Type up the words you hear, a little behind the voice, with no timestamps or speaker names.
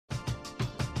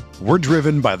We're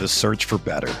driven by the search for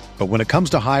better. But when it comes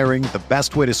to hiring, the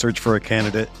best way to search for a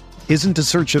candidate isn't to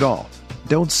search at all.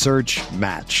 Don't search,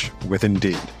 match with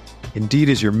Indeed. Indeed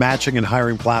is your matching and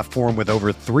hiring platform with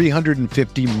over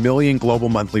 350 million global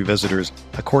monthly visitors,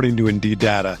 according to Indeed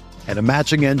data, and a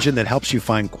matching engine that helps you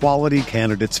find quality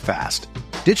candidates fast.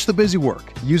 Ditch the busy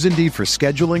work. Use Indeed for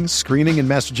scheduling, screening, and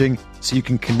messaging so you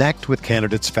can connect with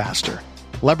candidates faster.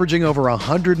 Leveraging over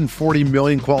 140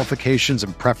 million qualifications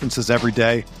and preferences every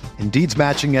day, Indeed's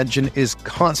matching engine is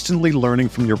constantly learning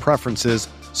from your preferences,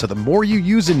 so the more you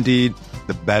use Indeed,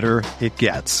 the better it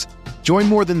gets. Join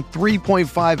more than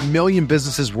 3.5 million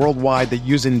businesses worldwide that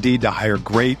use Indeed to hire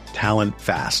great talent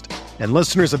fast. And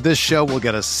listeners of this show will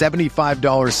get a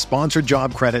 $75 sponsored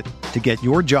job credit to get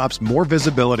your jobs more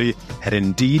visibility at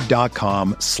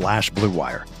Indeed.com/Blue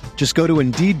Wire. Just go to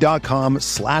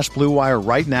Indeed.com/Blue Wire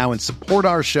right now and support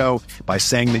our show by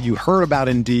saying that you heard about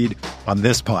Indeed on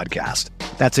this podcast.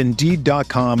 That's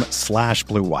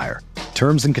Indeed.com/Blue Wire.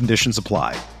 Terms and conditions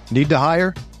apply. Need to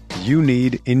hire? You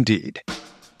need Indeed.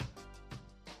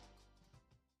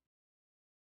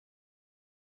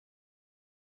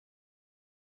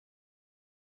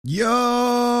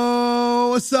 Yo,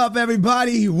 what's up,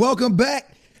 everybody? Welcome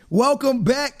back. Welcome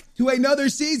back to another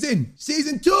season.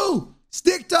 Season 2,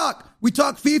 Stick Talk. We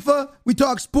talk FIFA, we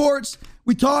talk sports,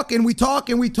 we talk and we talk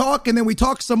and we talk, and then we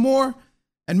talk some more.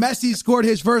 And Messi scored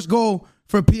his first goal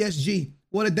for PSG.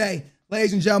 What a day.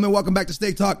 Ladies and gentlemen, welcome back to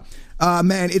Stick Talk.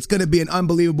 Man, it's going to be an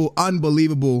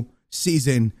unbelievable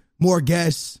season. More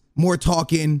guests, more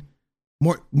talking,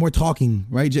 right?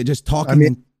 Just talking. I mean,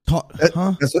 and talk,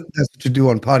 that's what you do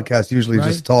on podcasts. Usually, right?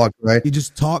 Just talk, right? You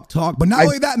just talk. But not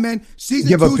only that, man. Season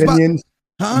give 2's opinions.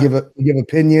 Give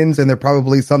opinions, and they're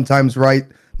probably sometimes right.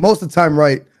 Most of the time,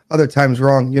 right. Other times,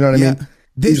 wrong. You know what I mean?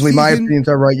 Usually, my opinions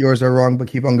are right. Yours are wrong. But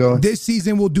keep on going. This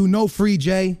season we'll do no free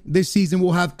J. This season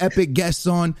we'll have epic guests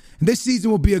on. And this season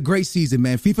will be a great season,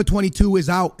 man. FIFA 22 is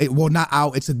out. Not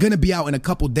out. It's going to be out in a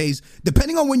couple days,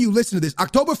 depending on when you listen to this.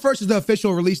 October 1st is the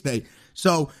official release date.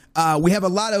 So we have a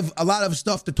lot of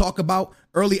stuff to talk about.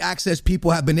 Early access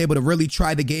people have been able to really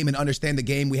try the game and understand the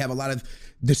game. We have a lot of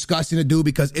discussing to do,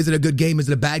 because is it a good game? Is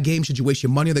it a bad game? Should you waste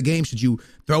your money on the game? Should you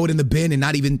throw it in the bin and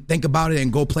not even think about it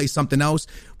and go play something else?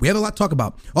 We have a lot to talk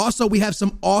about. Also, we have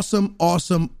some awesome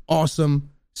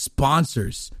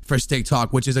sponsors for Stick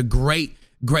Talk, which is a great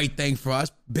thing for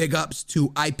us. Big ups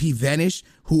to IP Vanish,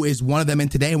 who is one of them in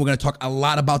today, and we're going to talk a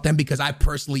lot about them because I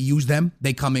personally use them.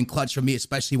 They come in clutch for me,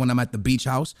 especially when I'm at the beach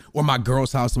house or my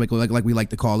girl's house, like we like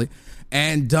to call it.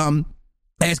 And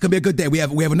it's going to be a good day. We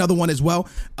have another one as well,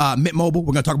 Mint Mobile.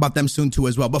 We're going to talk about them soon too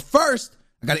as well. But first,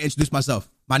 I got to introduce myself.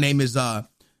 My name is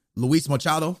Luis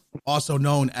Machado, also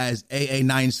known as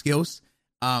AA9 Skills.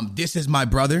 This is my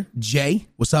brother, Jay.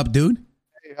 What's up, dude?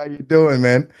 Hey, how you doing,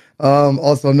 man?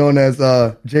 Also known as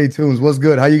Jay Tunes. What's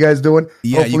good? How you guys doing?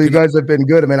 Yeah, hopefully you guys have been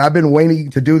good. Man, I've been waiting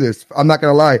to do this. I'm not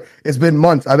going to lie. It's been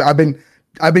months.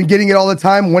 I've been getting it all the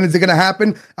time. When is it going to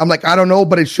happen? I'm like, I don't know,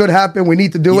 but it should happen. We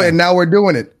need to do it, and now we're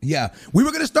doing it. Yeah. We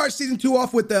were going to start season 2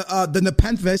 off with the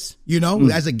Nepenthes,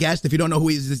 as a guest. If you don't know who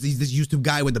he is, he's this YouTube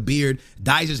guy with a beard,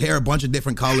 dyes his hair a bunch of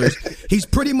different colors. He's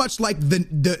pretty much like the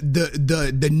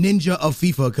ninja of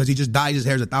FIFA, because he just dyes his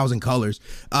hair 1,000 colors.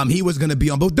 He was going to be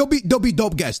on, but there'll be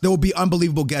dope guests. There will be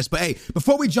unbelievable guests. But hey,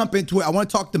 before we jump into it, I want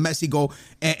to talk to Messi Go,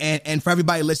 and for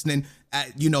everybody listening,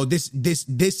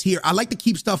 this here, I like to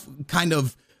keep stuff kind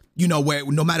of, where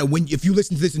no matter when, if you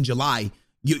listen to this in July,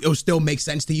 it'll still make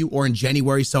sense to you, or in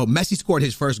January. So Messi scored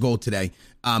his first goal today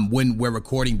when we're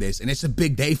recording this, and it's a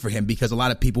big day for him because a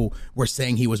lot of people were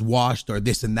saying he was washed or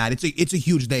this and that. It's a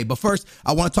huge day. But first,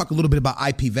 I want to talk a little bit about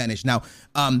IP Vanish. Now,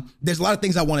 there's a lot of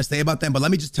things I want to say about them, but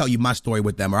let me just tell you my story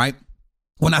with them, all right?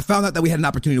 When I found out that we had an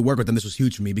opportunity to work with them, this was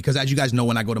huge for me because, as you guys know,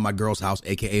 when I go to my girl's house,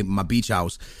 aka my beach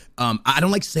house, I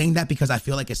don't like saying that because I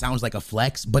feel like it sounds like a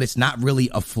flex, but it's not really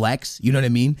a flex. You know what I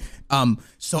mean?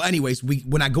 So anyways,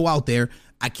 when I go out there,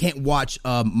 I can't watch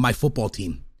my football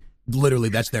team. Literally,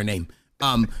 that's their name.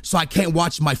 So I can't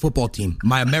watch my football team,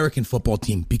 my American football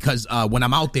team, because when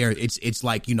I'm out there, it's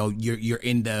like, you're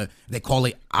in they call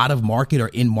it out of market or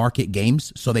in market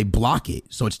games. So they block it.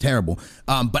 So it's terrible.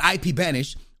 But IP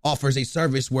Vanish offers a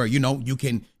service where, you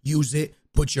can use it,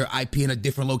 put your IP in a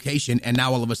different location, and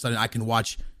now all of a sudden I can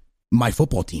watch my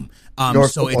football team. Your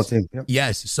football team. Yep.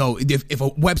 Yes. So if a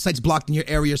website's blocked in your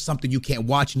area, something you can't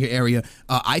watch in your area,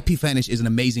 IP Vanish is an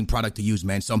amazing product to use,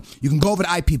 man. So you can go over to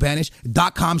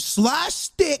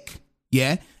ipvanish.com/stick.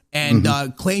 Yeah. And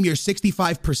claim your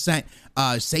 65%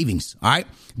 savings. All right.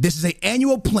 This is an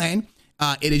annual plan.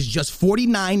 It is just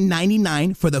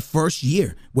 $49.99 for the first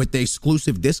year with the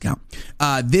exclusive discount.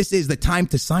 This is the time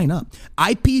to sign up.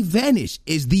 IPVanish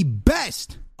is the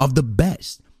best of the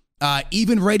best.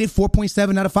 Even rated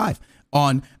 4.7 out of 5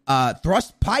 on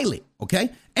Trustpilot, okay?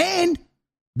 And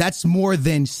that's more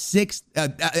than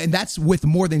and that's with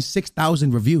more than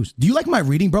 6,000 reviews. Do you like my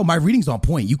reading, bro? My reading's on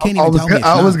point. You can't even tell me.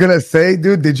 I was gonna say,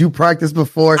 dude, did you practice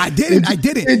before? I didn't.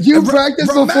 Did you practice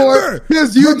before?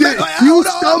 Yes, you did. You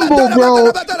stumble, bro.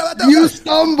 You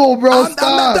stumble, bro. Stop.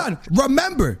 I'm not done.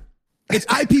 Remember, it's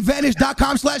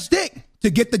IPVanish.com/stick to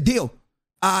get the deal,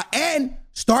 and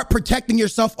start protecting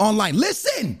yourself online.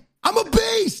 Listen, I'm a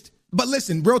beast, but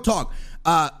listen, real talk.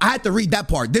 I had to read that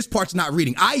part. This part's not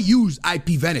reading. I use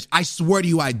IPVanish. I swear to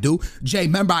you, I do. Jay,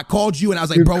 remember I called you and I was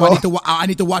like, bro, I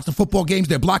need to watch the football games.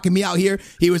 They're blocking me out here.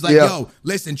 He was like, yo,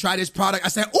 listen, try this product. I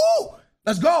said, ooh,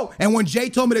 let's go. And when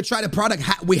Jay told me to try the product,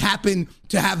 we happen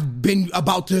to have been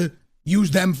about to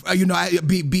use them,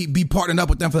 be partnered up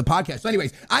with them for the podcast. So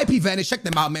anyways, IPVanish, check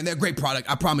them out, man. They're a great product.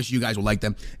 I promise you guys will like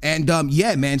them. And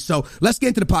yeah, man, so let's get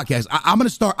into the podcast. I'm going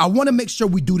to start. I want to make sure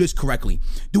we do this correctly.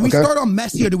 Do we start on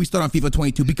Messi or do we start on FIFA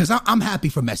 22? Because I'm happy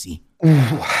for Messi.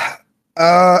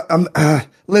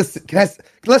 Listen,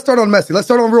 let's start on Messi. Let's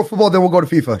start on real football, then we'll go to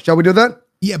FIFA. Shall we do that?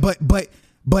 Yeah, but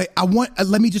I want,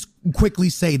 let me just quickly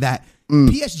say that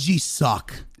PSG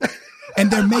suck. And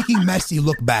they're making Messi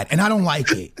look bad, and I don't like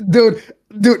it. Dude,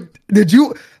 did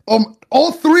you?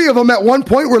 All three of them at one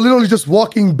point were literally just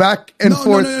walking back and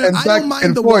forth and back and forth. I don't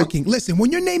mind the walking. Listen, when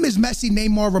your name is Messi,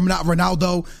 Neymar,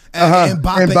 Ronaldo, and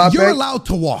Mbappe, you're allowed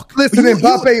to walk. Listen,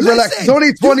 Mbappe, relax. He's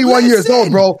only 21 years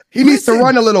old, bro. He needs to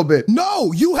run a little bit.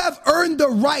 No, you have earned the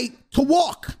right to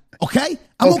walk, okay?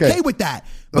 I'm okay with that.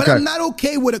 But I'm not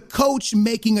okay with a coach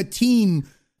making a team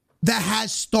that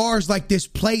has stars like this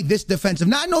play this defensive.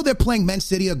 Now, I know they're playing Man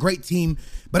City, a great team,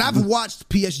 but I've watched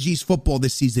PSG's football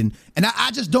this season, and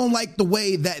I just don't like the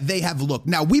way that they have looked.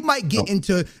 Now, we might get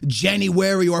into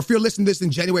January, or if you're listening to this in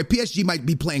January, PSG might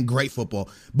be playing great football.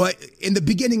 But in the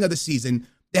beginning of the season,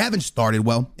 they haven't started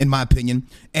well, in my opinion,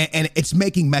 and it's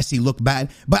making Messi look bad.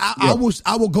 But I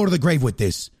will go to the grave with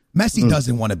this. Messi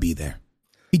doesn't want to be there.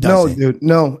 He doesn't. No, dude,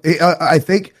 no. I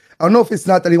don't know if it's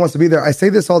not that he wants to be there. I say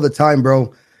this all the time,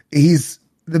 bro.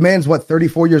 The man's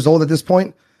 34 years old at this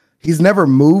point. He's never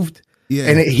moved. Yeah.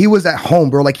 And he was at home,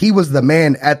 bro. Like, he was the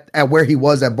man at where he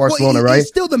was at Barcelona, right? He's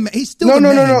still the man. He's still the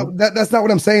man. No. That's not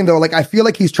what I'm saying, though. Like, I feel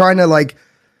like he's trying to, like,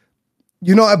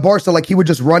 at Barca, like, he would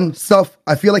just run stuff.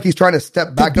 I feel like he's trying to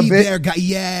step back a bit.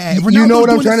 Yeah. You know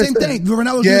what I'm trying to say?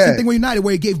 Ronaldo's doing the same thing with United,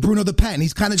 where he gave Bruno the pen.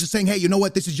 He's kind of just saying, hey, you know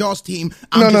what? This is y'all's team.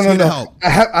 I'm just here to help.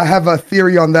 I have a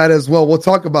theory on that as well. We'll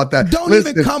talk about that. Don't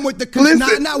even come with the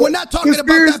Nah, we're not talking about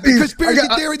that conspiracy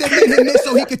theory that made him miss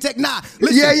so he could take.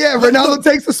 Listen. Yeah. Ronaldo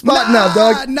takes the spot now,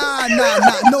 dog. Nah.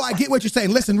 No, I get what you're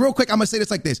saying. Listen, real quick, I'm going to say this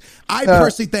like this. I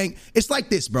personally think it's like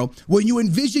this, bro. When you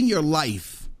envision your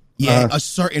life, a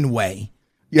certain way,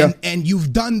 yeah. And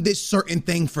you've done this certain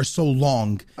thing for so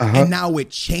long, and now it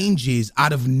changes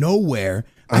out of nowhere.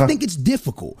 I think it's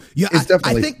difficult. Yeah, it's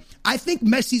definitely. I think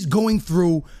Messi's going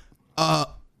through a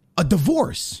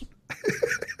divorce.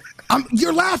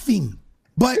 You're laughing,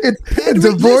 but Pedri,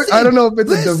 divorce. Listen, I don't know if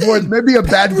it's a divorce. Maybe a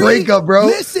bad breakup, bro.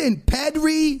 Listen,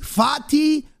 Pedri,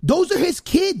 Fati, those are his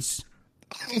kids.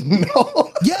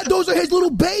 No. Yeah, those are his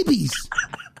little babies.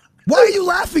 Why are you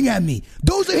laughing at me?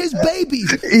 Those are his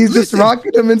babies. He's just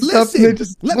rocking them and stuff. And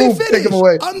let me finish. Take him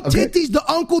away. Titty's the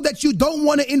uncle that you don't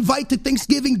want to invite to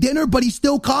Thanksgiving dinner, but he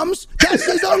still comes. That's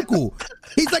his uncle.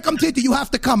 He's like, Titty, you have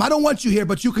to come. I don't want you here,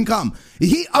 but you can come.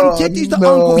 Titty's the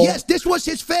uncle. Yes, this was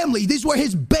his family. These were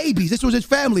his babies. This was his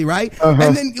family, right?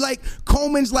 And then, like,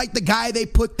 Coleman's like the guy they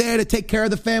put there to take care of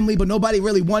the family, but nobody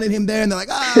really wanted him there. And they're like,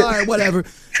 all right, whatever.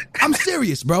 I'm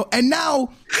serious, bro. And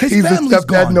now his family's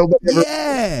gone.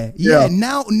 Yeah.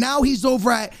 Now he's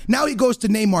over now he goes to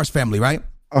Neymar's family, right?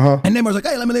 And Neymar's like,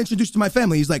 hey, let me introduce you to my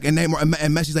family. He's like, and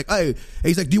Messi's like, hey,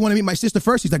 he's like, do you want to meet my sister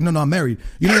first? He's like, no, I'm married.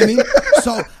 You know what I mean?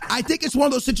 So I think it's one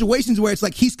of those situations where it's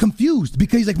like he's confused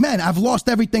because he's like, man, I've lost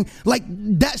everything. Like,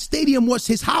 that stadium was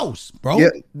his house, bro. Yeah,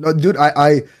 no, dude,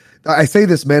 I say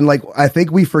this, man. Like, I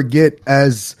think we forget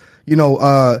as,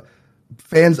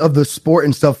 fans of the sport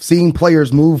and stuff, seeing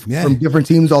players move from different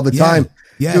teams all the time.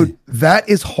 Yeah. Dude, that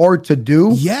is hard to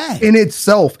do in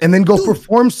itself, and then go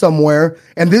perform somewhere.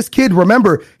 And this kid,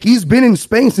 remember, he's been in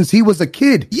Spain since he was a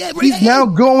kid. Yeah, he's now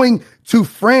going to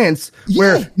France,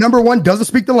 where, number one, doesn't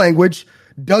speak the language,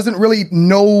 doesn't really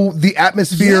know the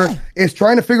atmosphere, is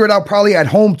trying to figure it out probably at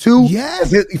home too. Yeah.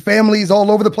 His family's all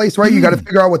over the place, right? You got to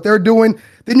figure out what they're doing.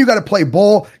 Then you got to play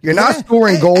ball. You're not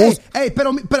scoring goals.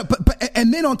 But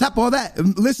and then on top of all that,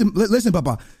 listen,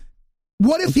 Papa.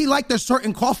 What if he liked a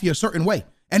certain coffee a certain way?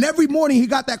 And every morning he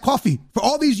got that coffee for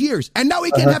all these years. And now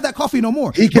he can't have that coffee no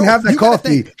more. He can have that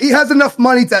coffee. He has enough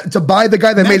money to buy the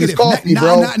guy that made his coffee,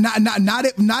 bro.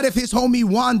 Not if his homie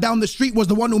Juan down the street was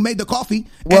the one who made the coffee.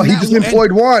 Well, he just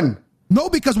employed Juan. No,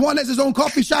 because Juan has his own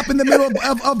coffee shop in the middle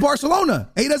of Barcelona.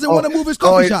 He doesn't want to move his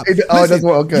coffee shop. Listen,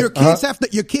 okay.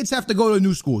 Your kids have to go to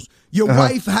new schools. Your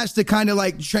wife has to kind of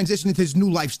like transition into this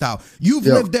new lifestyle. You've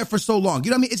lived there for so long. You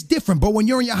know what I mean? It's different. But when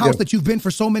you're in your house that you've been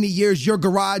for so many years, your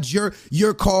garage,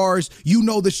 your cars, you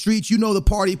know the streets, you know the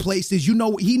party places, you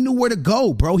know he knew where to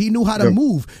go, bro. He knew how to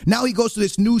move. Now he goes to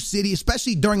this new city,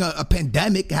 especially during a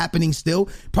pandemic happening still.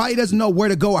 Probably doesn't know where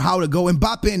to go or how to go.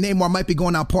 Mbappe and Neymar might be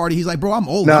going out party. He's like, bro, I'm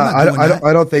old. I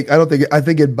think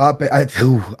Mbappe.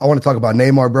 I want to talk about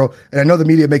Neymar, bro. And I know the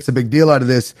media makes a big deal out of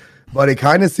this, but it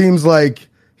kind of seems like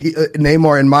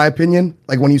Neymar, in my opinion,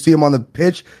 like when you see him on the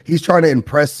pitch, he's trying to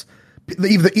impress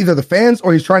either the fans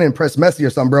or he's trying to impress Messi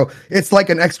or something, bro. It's like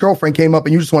an ex-girlfriend came up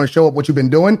and you just want to show up what you've been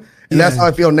doing, and that's how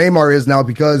I feel Neymar is now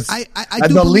because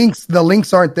the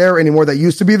links aren't there anymore that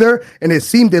used to be there, and it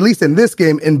seemed, at least in this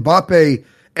game, Mbappe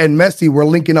and Messi were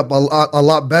linking up a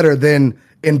lot better than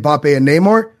Mbappe and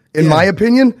Neymar. In my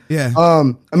opinion,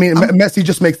 Messi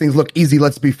just makes things look easy.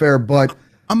 Let's be fair, but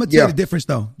I'm gonna tell you the difference,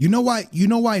 though. You know why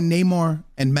Neymar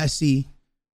and Messi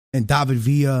and David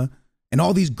Villa and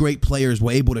all these great players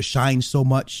were able to shine so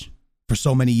much for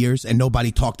so many years, and nobody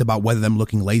talked about whether them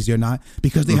looking lazy or not,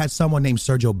 because they had someone named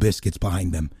Sergio Busquets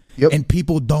behind them. Yep. And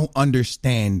people don't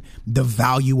understand the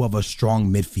value of a strong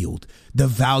midfield, the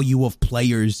value of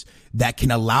players that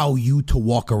can allow you to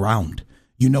walk around.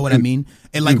 You know what I mean?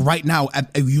 And like right now,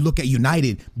 if you look at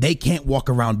United, they can't walk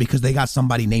around because they got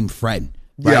somebody named Fred.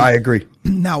 Right? Yeah, I agree.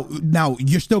 Now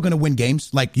you're still going to win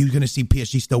games. Like you're going to see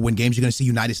PSG still win games. You're going to see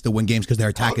United still win games because their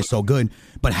attack is so good.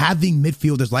 But having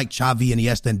midfielders like Xavi and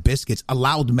Iniesta and Busquets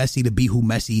allowed Messi to be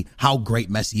how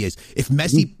great Messi is. If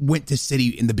Messi went to City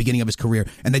in the beginning of his career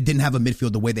and they didn't have a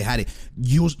midfield the way they had it,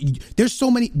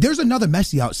 there's another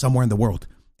Messi out somewhere in the world.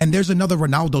 And there's another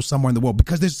Ronaldo somewhere in the world,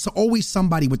 because there's always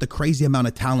somebody with a crazy amount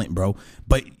of talent, bro.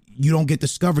 But you don't get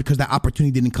discovered because that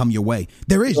opportunity didn't come your way.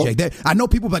 There is, Jay. I know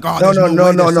people like, there's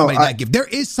somebody that gifted. There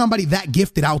is somebody that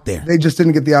gifted out there. They just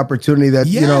didn't get the opportunity that,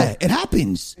 it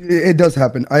happens. It does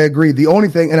happen. I agree. The only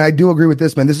thing, and I do agree with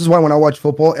this, man, this is why when I watch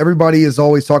football, everybody is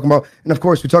always talking about, and of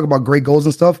course we talk about great goals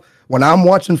and stuff. When I'm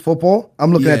watching football,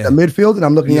 I'm looking at the midfield and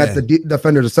I'm looking at the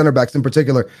defenders, the center backs in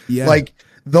particular. Yeah. Like,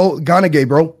 though Ganagay,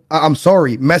 bro, I'm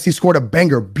sorry, Messi scored a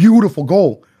banger, beautiful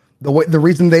goal. The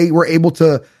reason they were able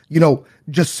to,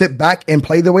 just sit back and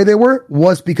play the way they were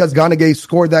was because Ganagay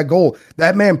scored that goal.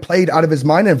 That man played out of his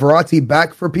mind, and Verratti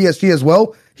back for PSG as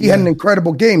well. He had an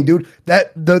incredible game, dude.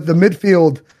 That the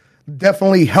midfield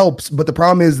definitely helps, but the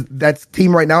problem is that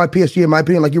team right now at PSG, in my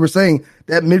opinion, like you were saying,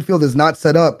 that midfield is not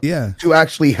set up to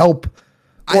actually help.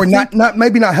 Or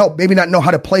maybe not help, maybe not know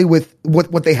how to play with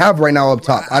what they have right now up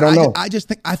top. I don't know. I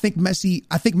think Messi,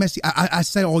 I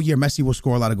said all year Messi will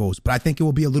score a lot of goals, but I think it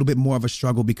will be a little bit more of a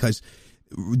struggle because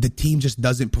the team just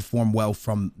doesn't perform well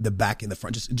from the back and the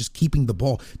front, just keeping the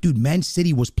ball. Dude, Man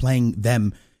City was playing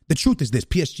them. The truth is this,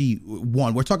 PSG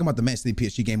won. We're talking about the Man City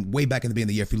PSG game way back in the beginning of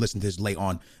the year if you listen to this late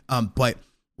on. But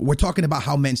we're talking about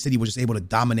how Man City was just able to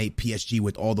dominate PSG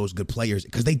with all those good players,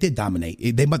 because they did dominate.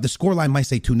 The scoreline might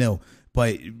say 2-0.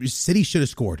 But City should have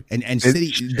scored, and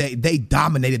City they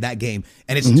dominated that game,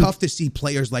 and it's tough to see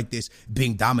players like this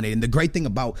being dominated. And the great thing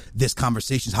about this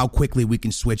conversation is how quickly we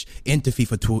can switch into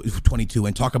FIFA 22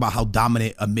 and talk about how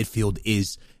dominant a midfield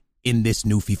is in this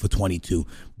new FIFA 22.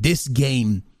 This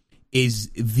game is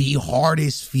the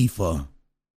hardest FIFA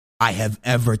I have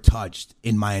ever touched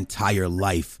in my entire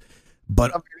life.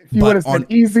 But if you would have said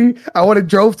easy, I would have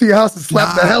drove to your house and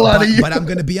slapped the hell out of you. But I'm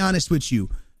going to be honest with you.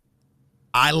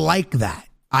 I like that.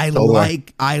 I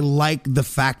like the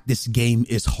fact this game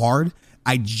is hard.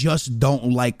 I just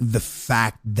don't like the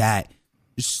fact that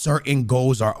certain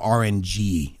goals are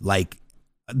RNG. Like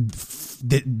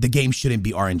the game shouldn't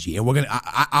be RNG. And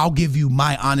I'll give you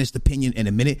my honest opinion in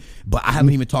a minute, but I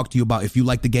haven't even talked to you about if you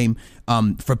like the game.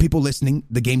 For people listening,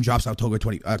 the game drops October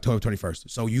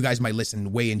 21st. So you guys might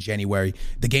listen way in January.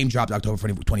 The game dropped October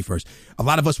 21st. A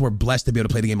lot of us were blessed to be able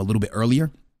to play the game a little bit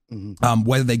earlier.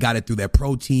 Whether they got it through their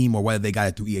pro team or whether they got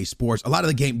it through EA Sports, a lot of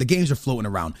the games are floating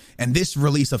around. And this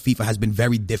release of FIFA has been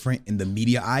very different in the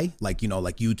media eye, like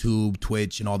YouTube,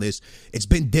 Twitch, and all this. It's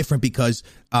been different because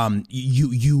people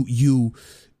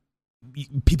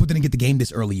didn't get the game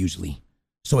this early usually.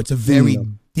 So it's a very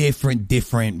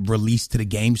different release to the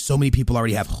game. So many people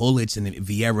already have Hullets and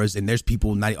Vieiras, and there's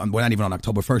people we're not even on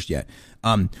October 1st yet.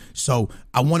 So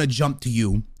I want to jump to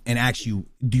you and ask you,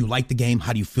 do you like the game?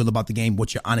 How do you feel about the game?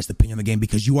 What's your honest opinion on the game?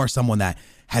 Because you are someone that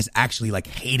has actually like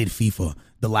hated FIFA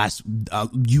the last,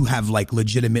 you have like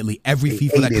legitimately every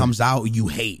FIFA that comes out, you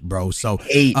hate, bro. So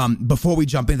before we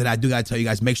jump into that, I do got to tell you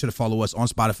guys, make sure to follow us on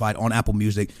Spotify, on Apple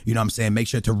Music. You know what I'm saying? Make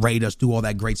sure to rate us, do all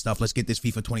that great stuff. Let's get this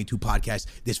FIFA 22 podcast,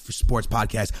 this sports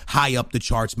podcast, high up the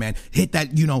charts, man. Hit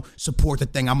that, support the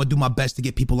thing. I'm going to do my best to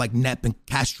get people like Nep and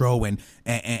Castro and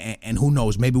who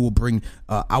knows, maybe we'll bring,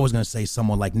 I was going to say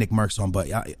someone like Nick Merckx on,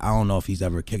 but I don't know if he's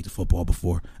ever kicked a football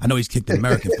before. I know he's kicked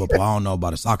American football. I don't know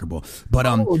about a soccer ball, but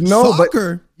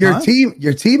soccer. But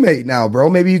your teammate now, bro.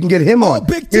 Maybe you can get him on.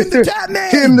 Big Tim the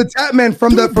Tapman. Tim the Tapman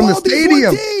from the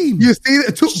stadium. You see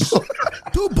that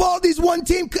two Baldies, one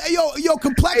team. Yo,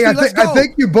 complexity. Hey, let's go. I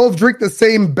think you both drink the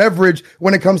same beverage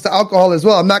when it comes to alcohol as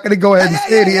well. I'm not going to go ahead and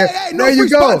say it here. No there you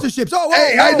go. Sponsorships.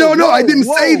 I don't know. I didn't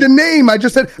say the name. I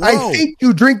just said I think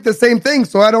you drink the same thing,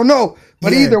 so I don't know.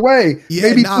 But either way,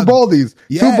 maybe two Baldies.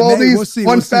 Two Baldies,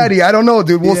 one fatty. I don't know,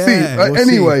 dude. We'll see.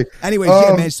 Anyway.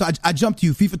 Man. So I jumped to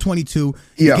you. FIFA 22.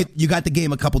 You got the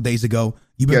game a couple days ago.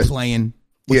 You've been playing.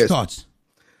 What's your thoughts?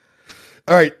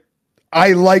 All right.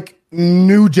 I like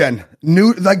new gen.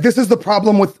 This is the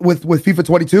problem with FIFA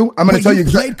 22. I'm going to tell you.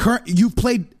 You've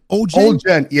played old gen? Old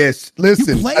gen, yes.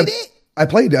 Listen. You played it? I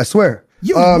played it, I swear.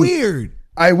 You're weird.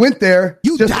 I went there.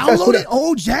 You downloaded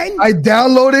old gen? I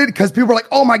downloaded because people were like,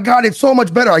 oh my God, it's so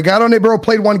much better. I got on it, bro,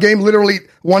 played one game, literally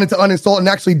wanted to uninstall and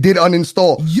actually did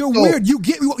uninstall. You're weird. You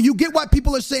get why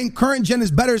people are saying current gen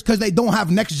is better is because they don't have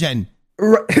next gen.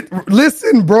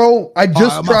 Listen, bro, I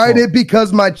just tried it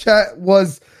because my chat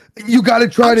was... You got to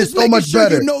try this so much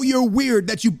better. You know you're weird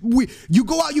that you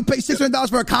go out, you pay $600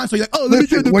 for a console. You're like, oh,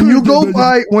 listen, when you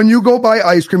go buy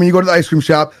ice cream and you go to the ice cream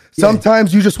shop,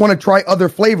 sometimes you just want to try other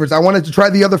flavors. I wanted to try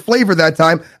the other flavor that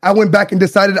time. I went back and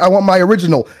decided I want my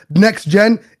original. Next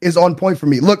gen is on point for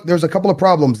me. Look, there's a couple of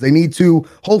problems they need to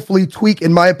hopefully tweak,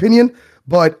 in my opinion,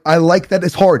 but I like that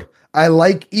it's hard. I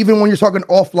like, even when you're talking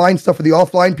offline stuff for the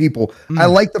offline people, I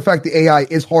like the fact the AI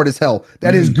is hard as hell.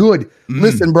 That is good.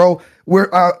 Listen, bro,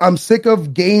 I'm sick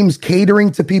of games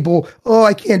catering to people. Oh,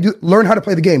 I can't learn how to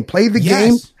play the game. Play the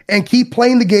game and keep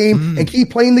playing the game and keep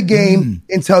playing the game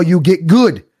until you get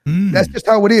good. That's just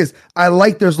how it is. I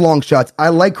like there's long shots. I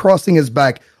like crossing his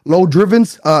back. Low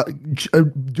drivens,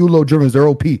 do low drivens. They're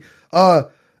OP. I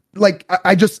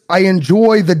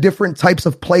enjoy the different types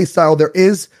of play style there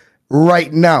is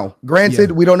right now.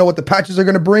 Granted, we don't know what the patches are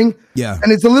going to bring. Yeah. And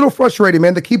it's a little frustrating,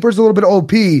 man. The keeper's a little bit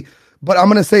OP, but I'm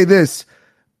going to say this.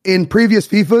 In previous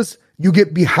FIFAs, you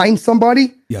get behind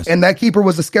somebody, and that keeper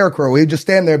was a scarecrow. He'd just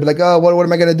stand there and be like, oh, what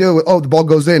am I going to do? Oh, the ball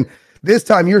goes in. This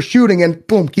time you're shooting and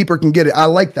boom, keeper can get it. I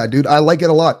like that, dude. I like it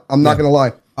a lot. I'm not going to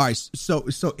lie. All right. So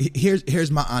here's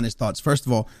my honest thoughts. First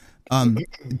of all, man,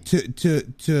 it's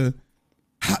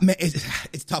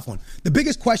a tough one. The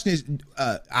biggest question is,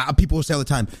 people will say all the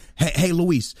time, hey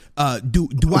Luis, do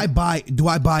I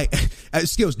buy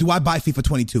skills? Do I buy FIFA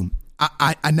 22?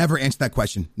 I never answer that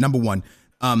question. Number one.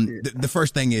 The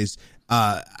first thing is,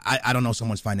 I don't know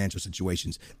someone's financial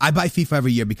situations. I buy FIFA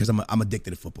every year because I'm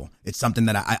addicted to football. It's something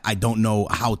that I don't know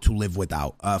how to live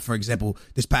without. For example,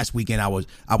 this past weekend I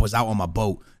was out on my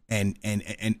boat and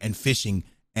fishing,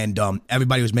 and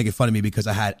everybody was making fun of me because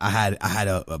I had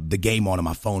the game on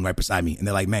my phone right beside me, and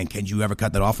they're like, "Man, can you ever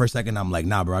cut that off for a second?" I'm like,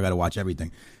 "Nah, bro, I got to watch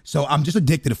everything." So I'm just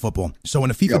addicted to football. So when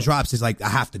the FIFA drops, it's like I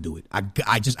have to do it.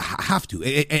 I just have to.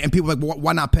 And people are like,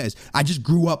 why not PES? I just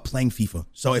grew up playing FIFA.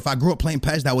 So if I grew up playing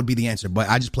PES, that would be the answer. But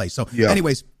I just play. So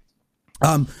anyways,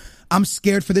 I'm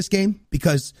scared for this game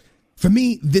because for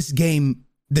me, this game,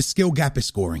 the skill gap is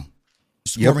scoring.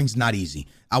 Scoring's not easy.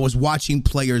 I was watching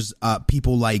players,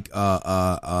 people like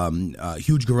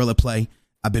Huge Gorilla play.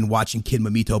 I've been watching Kid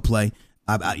Mamito play.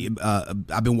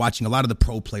 I've been watching a lot of the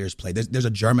pro players play. There's a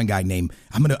German guy named,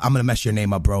 I'm gonna mess your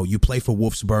name up, bro. You play for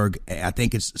Wolfsburg. I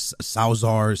think it's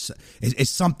Salzar. It's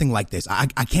something like this. I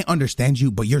can't understand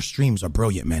you, but your streams are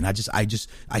brilliant, man.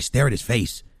 I stare at his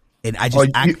face. And I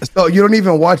just so you don't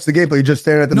even watch the game, but you just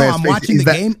stare at the man's face. No, I'm watching the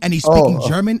game, and he's speaking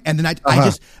German, and then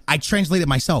I translate it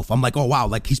myself. I'm like, oh wow,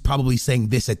 like he's probably saying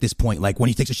this at this point. Like when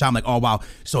he takes a shot, I'm like, oh wow,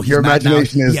 so he's your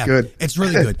imagination is good. It's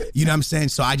really good. You know what I'm saying?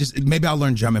 So maybe I'll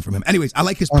learn German from him. Anyways, I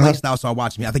like his play style, so I'll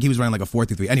watch him. I think he was running like a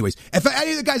 4-3-3. Anyways, if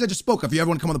any of the guys I just spoke of, if you ever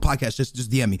want to come on the podcast, just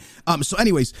DM me. So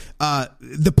anyways,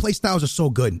 the play styles are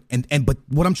so good, but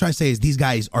what I'm trying to say is these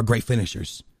guys are great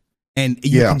finishers. And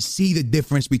you can see the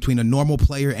difference between a normal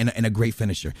player and a great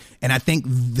finisher. And I think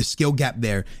the skill gap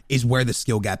there is where the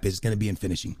skill gap is going to be in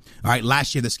finishing. All right,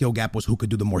 last year the skill gap was who could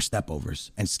do the more step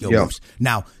overs and skill moves.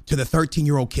 Now, to the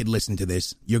 13-year-old kid listening to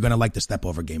this, you're going to like the step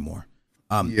over game more.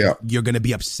 you're going to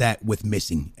be upset with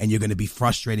missing, and you're going to be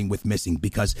frustrating with missing,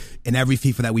 because in every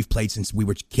FIFA that we've played since we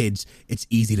were kids, it's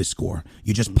easy to score.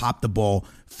 You just pop the ball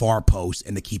far post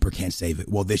and the keeper can't save it.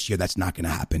 Well, this year that's not going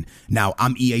to happen. Now,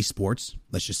 I'm EA Sports,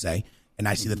 let's just say, and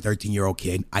I see the 13-year-old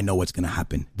kid. I know what's going to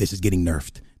happen. This is getting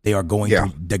nerfed. They are going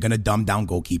to, they're going to dumb down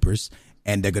goalkeepers,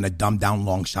 and they're going to dumb down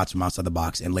long shots from outside the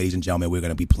box. And ladies and gentlemen, we're going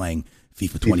to be playing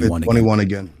FIFA 21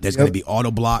 again. There's going to be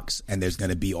auto blocks, and there's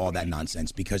going to be all that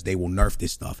nonsense, because they will nerf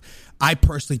this stuff. I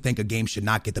personally think a game should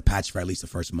not get the patch for at least the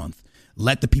first month.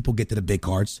 Let the people get to the big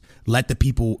cards. Let the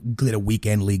people get a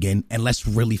weekend league in, and let's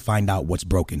really find out what's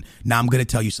broken. Now, I'm going to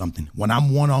tell you something. When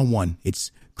I'm one-on-one,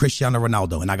 it's Cristiano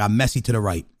Ronaldo, and I got Messi to the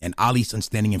right, and Alisson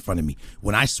standing in front of me.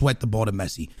 When I sweat the ball to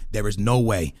Messi, there is no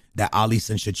way that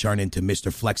Alisson should turn into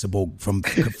Mr. Flexible from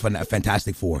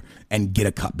Fantastic Four and get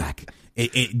a cutback.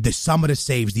 The sum of the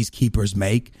saves these keepers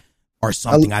make are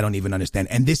something I don't even understand.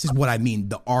 And this is what I mean,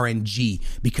 the RNG,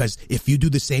 because if you do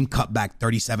the same cutback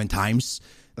 37 times,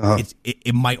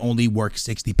 it might only work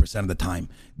 60% of the time.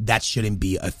 That shouldn't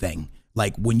be a thing.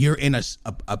 Like, when you're in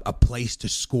a place to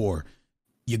score,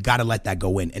 you got to let that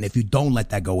go in. And if you don't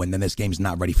let that go in, then this game's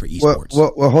not ready for esports.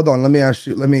 Well, hold on. Let me ask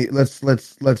you.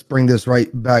 Let's bring this right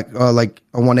back, like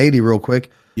a 180 real quick.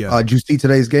 Yeah. Did you see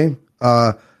today's game?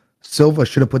 Silva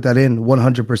should have put that in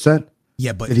 100%.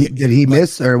 Yeah, but did he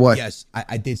miss or what? Yes,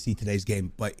 I did see today's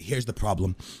game, but here's the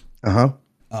problem. I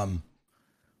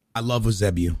love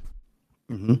Eusebio,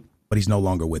 but he's no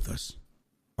longer with us.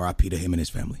 RIP to him and his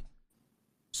family.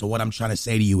 So what I'm trying to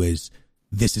say to you is,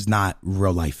 this is not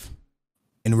real life.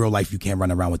 In real life, you can't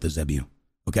run around with Eusebio.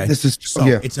 Okay,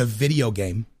 it's a video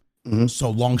game,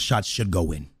 so long shots should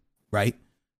go in, right?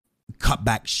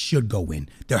 Cutback should go in.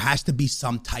 There has to be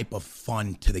some type of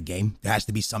fun to the game. There has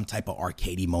to be some type of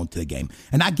arcadey mode to the game.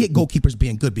 And I get goalkeepers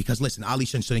being good, because listen,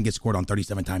 Alisson shouldn't get scored on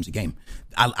 37 times a game.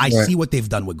 I see what they've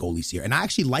done with goalies here, and I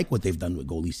actually like what they've done with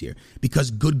goalies here,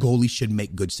 because good goalies should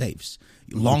make good saves.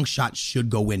 Long shots should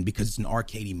go in because it's an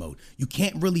arcadey mode. You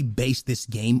can't really base this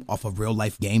game off of real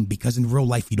life game, because in real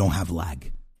life you don't have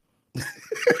lag.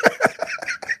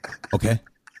 Okay?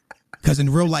 Because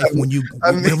in real life, when you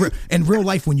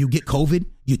get COVID,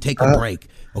 you take a break.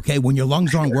 Okay, when your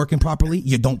lungs aren't working properly,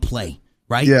 you don't play.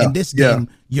 Right? Yeah, in this game,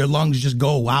 your lungs just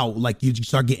go out, like you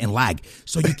start getting lag.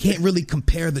 So you can't really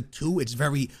compare the two. It's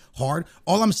very hard.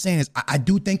 All I'm saying is, I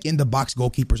do think in the box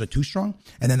goalkeepers are too strong,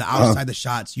 and then the outside the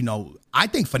shots, I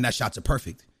think finesse shots are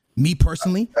perfect. Me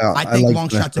personally, I think long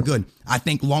shots are good. I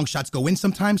think long shots go in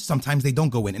sometimes they don't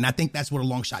go in, and I think that's what a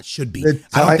long shot should be.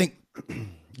 I don't think.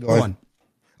 Go on.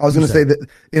 I was going to say that,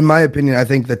 in my opinion, I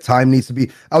think the time needs to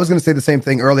be. I was going to say the same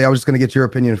thing earlier. I was just going to get your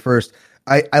opinion first.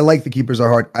 I like the keepers are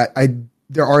hard.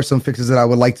 There are some fixes that I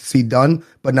would like to see done,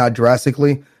 but not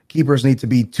drastically. Keepers need to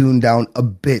be tuned down a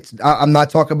bit. I'm not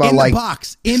talking about in the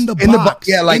box.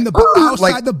 Yeah, like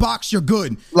outside the box, you're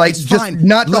good. Like, it's just fine.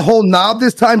 Not the whole knob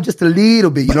this time, just a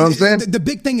little bit. You know what I'm saying? The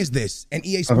big thing is this, and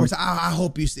EA Sports. I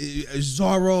hope you,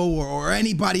 Zorro or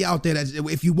anybody out there,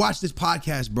 if you watch this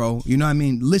podcast, bro, you know what I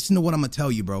mean. Listen to what I'm gonna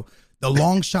tell you, bro. The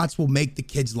long shots will make the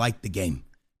kids like the game.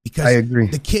 Because I agree.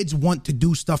 The kids want to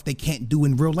do stuff they can't do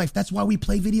in real life. That's why we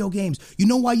play video games. You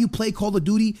know why you play Call of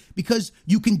Duty? Because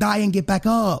you can die and get back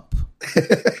up.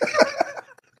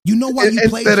 You know why you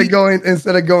play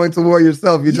instead of going to war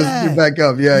yourself, you just get back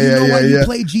up. You know why you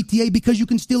play GTA? Because you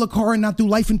can steal a car and not do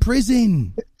life in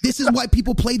prison. This is why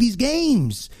people play these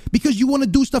games, because you want to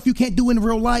do stuff you can't do in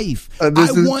real life.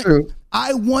 This is true.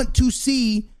 I want to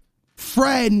see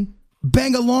Fred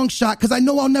bang a long shot, because I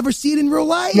know I'll never see it in real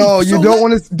life. No, you don't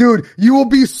want to, dude. You will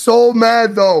be so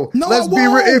mad though. No, I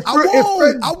won't. If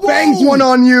Fred bangs one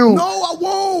on you. No, I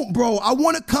won't, bro. I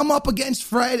want to come up against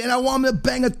Fred, and I want him to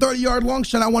bang a 30-yard long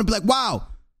shot. I want to be like, wow.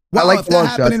 I like long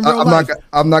shots.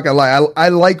 I'm not gonna lie. I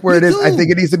like where it is. I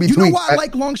think it needs to be tweaked. You know why I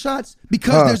like long shots?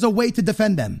 Because there's a way to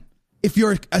defend them. If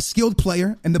you're a skilled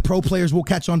player, and the pro players will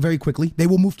catch on very quickly, they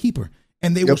will move keeper,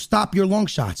 and they will stop your long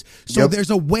shots. So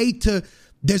there's a way to.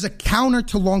 There's a counter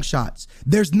to long shots.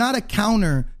 There's not a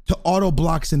counter to auto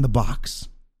blocks in the box.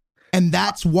 And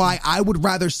that's why I would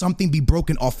rather something be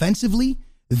broken offensively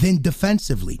than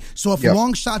defensively. So if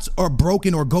long shots are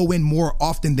broken or go in more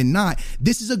often than not,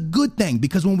 this is a good thing,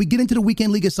 because when we get into the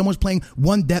weekend league, if someone's playing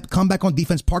one depth, come back on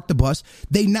defense, park the bus,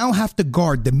 they now have to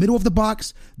guard the middle of the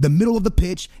box, the middle of the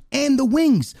pitch, and the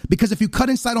wings. Because if you cut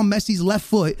inside on Messi's left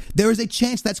foot, there is a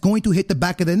chance that's going to hit the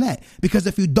back of the net. Because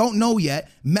if you don't know yet,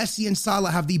 Messi and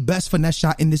Salah have the best finesse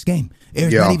shot in this game.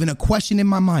 There's not even a question in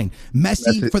my mind.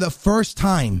 Messi, for the first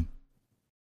time,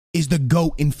 is the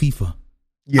GOAT in FIFA.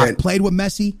 Yeah. I've played with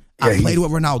Messi. I've played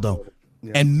with Ronaldo.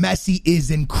 And Messi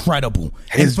is incredible.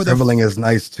 His dribbling is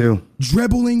nice too.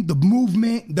 Dribbling, the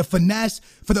movement, the finesse.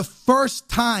 For the first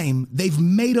time, they've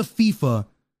made a FIFA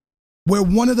where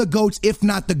one of the GOATs, if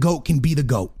not the GOAT, can be the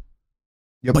GOAT.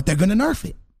 Yep. But they're going to nerf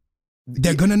it.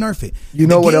 They're going to nerf it. You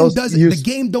know what else? The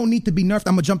game don't need to be nerfed.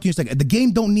 I'm going to jump to you in a second. The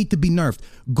game don't need to be nerfed.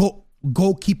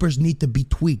 Goalkeepers need to be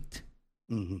tweaked.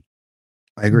 Mm-hmm.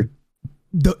 I agree.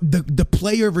 The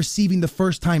player receiving the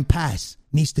first time pass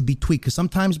needs to be tweaked, because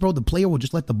sometimes, bro, the player will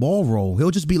just let the ball roll.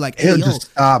 He'll just be like, hey, he'll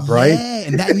just stop, right? Yeah,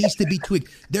 and that needs to be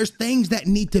tweaked. There's things that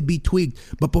need to be tweaked.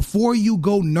 But before you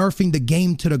go nerfing the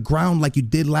game to the ground like you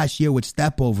did last year with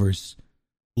stepovers,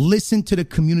 listen to the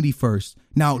community first.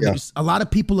 Now, a lot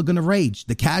of people are going to rage.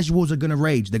 The casuals are going to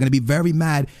rage. They're going to be very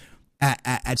mad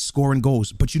at scoring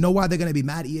goals. But you know why they're going to be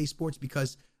mad at EA Sports?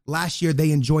 Because last year,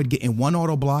 they enjoyed getting one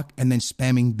auto block and then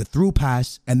spamming the through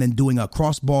pass and then doing a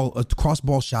cross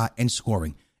ball shot and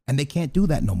scoring. And they can't do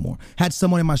that no more. Had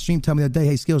someone in my stream tell me the other day,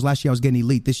 hey, Skills, last year I was getting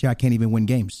elite. This year I can't even win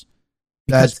games.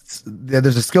 There's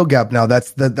a skill gap now.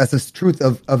 That's the truth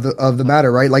of the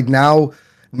matter, right? Like now,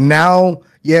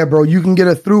 yeah, bro, you can get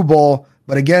a through ball,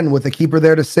 but again, with the keeper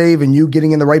there to save and you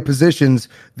getting in the right positions,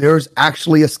 there's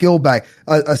actually a skill gap.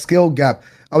 I was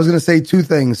going to say two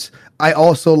things. I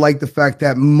also like the fact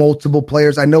that multiple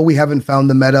players, I know we haven't found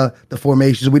the meta, the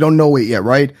formations, we don't know it yet,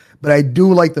 right? But I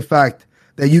do like the fact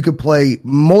that you could play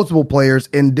multiple players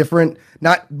in different,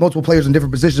 not multiple players in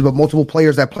different positions, but multiple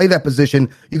players that play that position.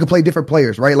 You can play different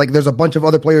players, right? Like there's a bunch of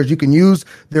other players you can use.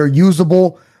 They're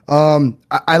usable.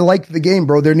 I like the game,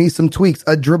 bro. There needs some tweaks.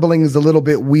 Dribbling is a little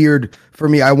bit weird for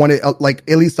me. I want it, like,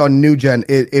 at least on new gen,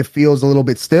 it feels a little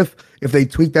bit stiff. If they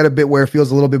tweak that a bit where it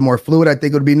feels a little bit more fluid, I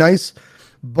think it would be nice.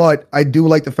 But I do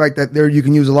like the fact that there you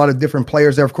can use a lot of different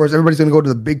players there. Of course, everybody's going to go to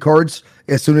the big cards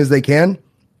as soon as they can.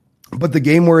 But the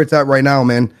game where it's at right now,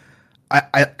 man,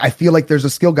 I feel like there's a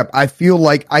skill gap. I feel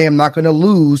like I am not going to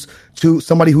lose to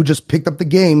somebody who just picked up the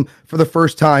game for the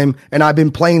first time, and I've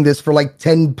been playing this for like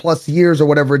 10 plus years or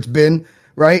whatever it's been,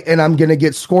 right? And I'm going to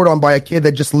get scored on by a kid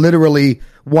that just literally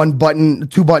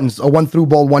two buttons, a one through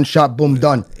ball, one shot, boom,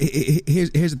 done.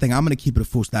 Here's the thing. I'm going to keep it a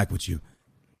full stack with you.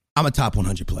 I'm a top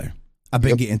 100 player. I've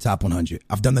been getting top 100.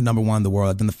 I've done the number one in the world.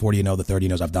 I've done the 40-0, the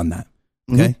 30-0s. I've done that.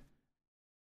 Okay?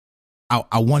 Mm-hmm.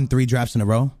 I won 3 drafts in a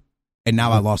row, and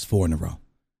now I lost 4 in a row.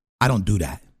 I don't do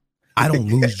that. I don't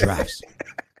lose drafts.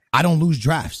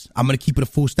 I'm going to keep it a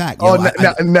full stack.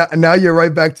 Now you're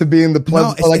right back to being the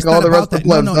plus, no, like all the rest of the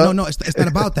plus. No, it's not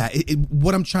about that.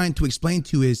 What I'm trying to explain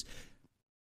to you is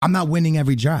I'm not winning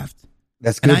every draft.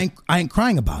 That's good. And I ain't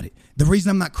crying about it. The reason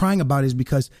I'm not crying about it is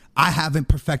because I haven't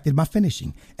perfected my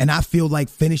finishing. And I feel like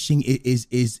finishing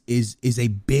is a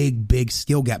big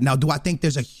skill gap. Now, do I think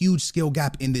there's a huge skill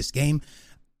gap in this game?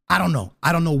 I don't know.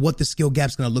 I don't know what the skill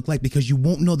gap's going to look like, because you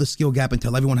won't know the skill gap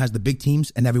until everyone has the big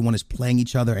teams and everyone is playing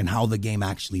each other and how the game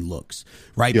actually looks,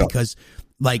 right? Yeah. Because,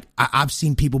 like, I've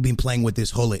seen people been playing with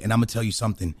this Hullet, and I'm going to tell you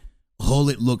something.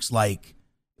 Hullet looks like,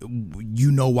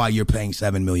 you know why you're paying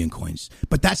 7 million coins.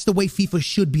 But that's the way FIFA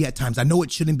should be at times. I know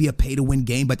it shouldn't be a pay-to-win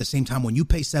game, but at the same time, when you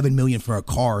pay 7 million for a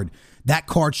card, that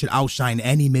card should outshine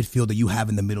any midfielder you have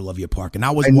in the middle of your park. And I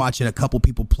was watching a couple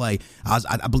people play.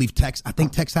 I believe Tex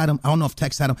had him. I don't know if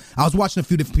Tex had him. I was watching a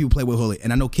few different people play with Hullet,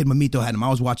 and I know Kid Mamito had him. I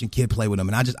was watching Kid play with him,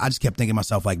 and I just kept thinking to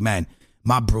myself, like, man,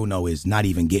 my Bruno is not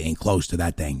even getting close to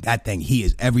that thing. That thing, he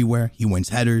is everywhere. He wins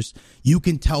headers. You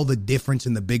can tell the difference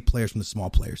in the big players from the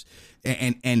small players.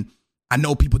 And I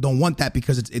know people don't want that,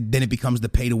 because then it becomes the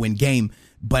pay-to-win game.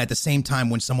 But at the same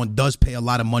time, when someone does pay a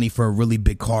lot of money for a really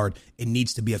big card, it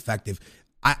needs to be effective.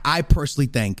 I personally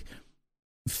think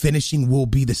finishing will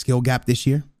be the skill gap this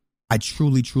year. I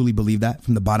truly believe that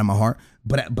from the bottom of my heart.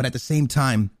 But at the same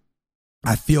time,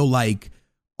 I feel like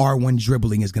R1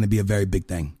 dribbling is going to be a very big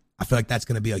thing. I feel like that's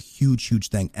going to be a huge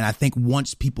thing. And I think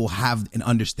once people have and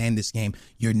understand this game,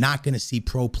 you're not going to see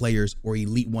pro players or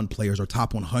Elite 1 players or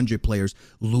top 100 players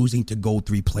losing to Gold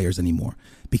 3 players anymore.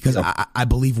 Because I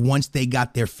believe once they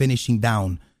got their finishing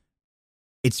down,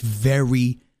 it's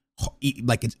very,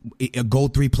 like, a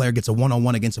Gold 3 player gets a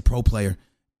one-on-one against a pro player,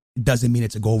 it doesn't mean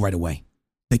it's a goal right away.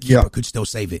 The keeper could still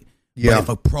save it. But if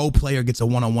a pro player gets a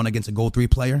one-on-one against a Gold 3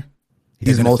 player,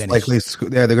 he's most likely,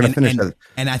 they're going to finish that.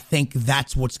 And I think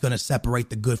that's what's going to separate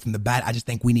the good from the bad. I just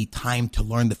think we need time to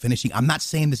learn the finishing. I'm not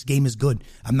saying this game is good.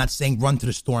 I'm not saying run to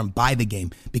the store and buy the game,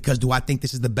 because do I think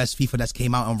this is the best FIFA that's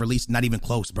came out on release? Not even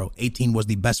close, bro. 18 was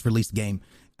the best released game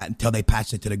until they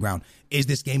patched it to the ground. Is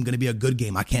this game going to be a good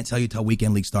game? I can't tell you till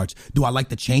Weekend League starts. Do I like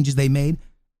the changes they made?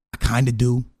 I kind of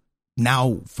do.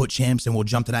 Now, Foot Champs, and we'll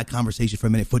jump to that conversation for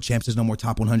a minute. Foot Champs is no more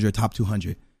top 100 or top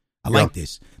 200. I like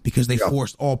this because they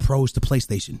forced all pros to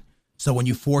PlayStation. So when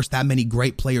you force that many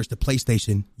great players to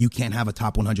PlayStation, you can't have a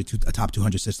top 100, a top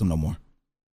 200 system no more.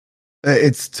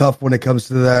 It's tough when it comes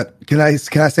to that. Can I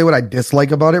say what I dislike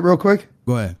about it real quick?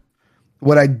 Go ahead.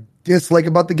 What I dislike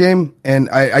about the game, and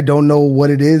I don't know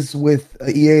what it is with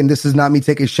EA, and this is not me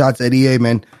taking shots at EA,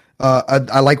 man.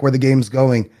 I like where the game's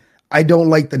going. I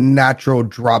don't like the natural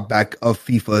drop back of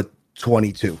FIFA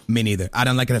 22. Me neither. I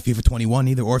don't like it at FIFA 21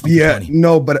 either, or FIFA 20.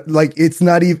 No, but like it's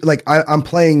not even like I'm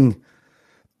playing.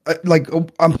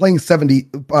 I'm playing 70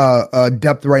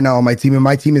 depth right now on my team, and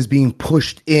my team is being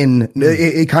pushed in.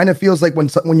 It kind of feels like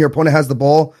when your opponent has the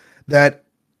ball that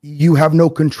you have no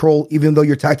control, even though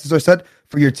your tactics are set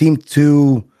for your team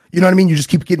to, you know what I mean? You just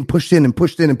keep getting pushed in and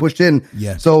pushed in and pushed in.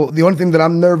 Yeah. So the only thing that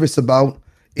I'm nervous about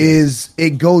is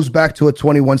it goes back to a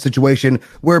 21 situation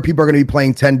where people are going to be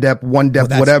playing 10 depth, 1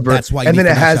 depth, whatever. That's why you and need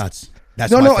then it has shots.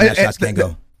 That's why shots can't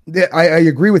go. I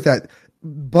agree with that.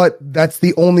 But that's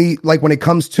the only, like, when it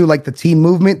comes to like the team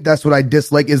movement, that's what I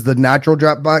dislike is the natural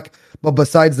drop back. But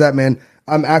besides that, man,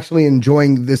 I'm actually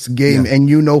enjoying this game. Yeah. And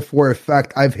you know for a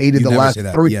fact, I've hated the last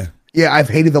 3. Yeah, I've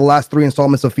hated the last 3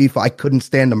 installments of FIFA. I couldn't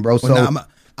stand them, bro. Well, so now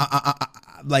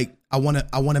I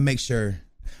want to make sure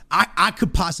I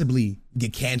could possibly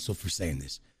get canceled for saying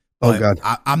this. Oh God,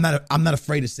 I'm not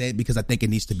afraid to say it because I think it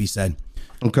needs to be said.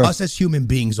 Okay. Us as human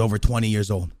beings over 20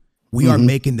 years old, we are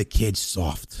making the kids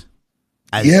soft.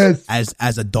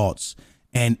 As adults,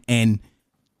 and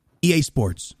EA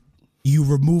Sports, you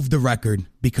remove the record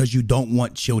because you don't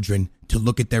want children to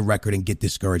look at their record and get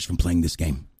discouraged from playing this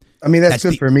game. I mean, that's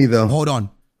good for me though. Hold on,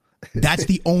 that's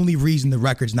the only reason the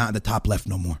record's not in the top left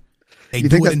no more. You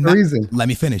think that's the reason? Let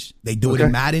me finish. They do it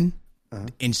in Madden.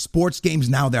 In sports games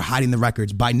now, they're hiding the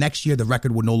records. By next year, the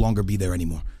record will no longer be there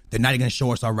anymore. They're not even going to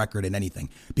show us our record in anything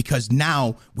because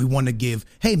now we want to give,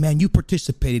 hey, man, you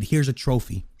participated. Here's a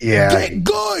trophy. Yeah. Get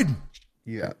good.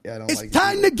 Yeah. I don't it's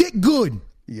time to get good.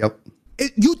 Yep.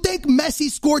 You think Messi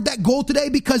scored that goal today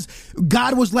because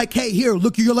God was like, hey, here,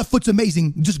 look, your left foot's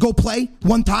amazing. Just go play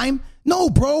one time? No,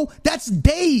 bro. That's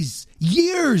days,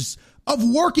 years of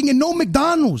working in no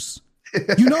McDonald's.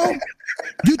 You know?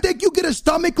 You think you get a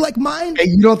stomach like mine? Hey,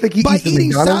 you don't think he by eats eating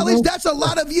McDonald's, salads? bro? That's a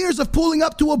lot of years of pulling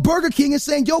up to a Burger King and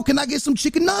saying, yo, can I get some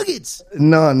chicken nuggets?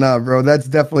 No, bro. That's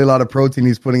definitely a lot of protein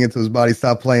he's putting into his body.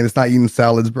 Stop playing. It's not eating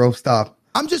salads, bro. Stop.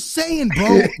 I'm just saying,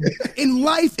 bro. In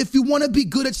life, if you want to be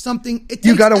good at something, it takes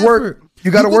you gotta effort. work.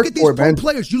 You gotta work for it, man.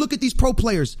 You look at these pro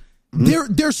players. They're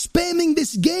spamming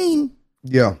this game.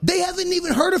 Yeah. They haven't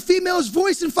even heard a female's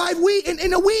voice in 5 weeks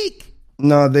in a week.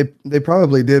 No, they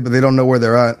probably did, but they don't know where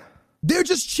they're at. They're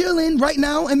just chilling right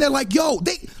now, and they're like, yo,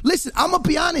 listen, I'm going to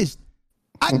be honest.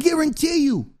 I guarantee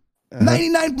you,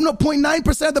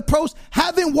 99.9% of the pros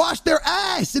haven't washed their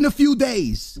ass in a few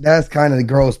days. That's kind of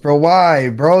gross, bro.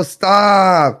 Why, bro?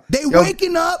 Stop. They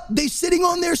waking up, they sitting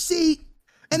on their seat,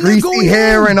 and greasy they're going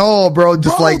hair in. And all, bro.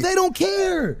 Just bro, like they don't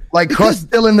care. Like crust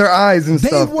still in their eyes and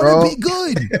stuff, bro. They want to be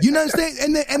good. You know what I'm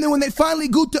saying? And then when they finally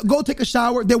go take a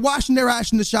shower, they're washing their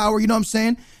ass in the shower. You know what I'm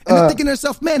saying? And they're thinking to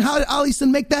themselves, man, how did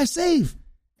Alisson make that save?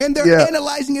 And they're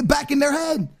analyzing it back in their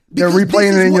head. They're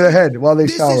replaying it in your head while they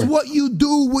shower. This is what you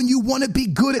do when you want to be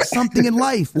good at something in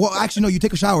life. Well, actually, no, you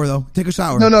take a shower, though. Take a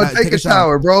shower. No, take a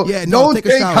shower, bro. Yeah, no, don't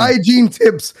take hygiene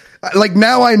tips. Like,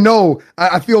 now I know.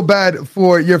 I feel bad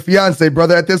for your fiance,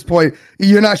 brother. At this point,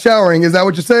 you're not showering. Is that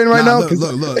what you're saying right now?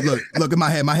 Look at my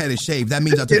head. My head is shaved. That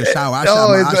means I took a shower. I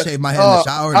shaved my head in the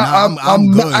shower. Now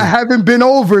I'm good. I haven't been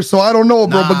over, so I don't know,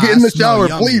 bro. But get in the shower,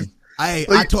 please.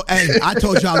 I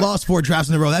told you I lost 4 drafts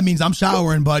in a row. That means I'm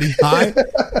showering, buddy. All right?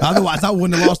 Otherwise, I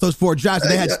wouldn't have lost those 4 drafts.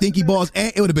 If they had stinky balls,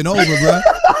 and it would have been over, bro.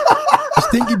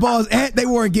 Stinky balls, and they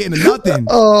weren't getting nothing.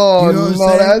 Oh, you know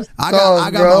what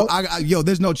I'm saying? Yo,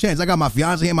 there's no chance. I got my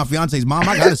fiance and my fiance's mom.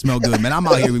 I gotta smell good, man. I'm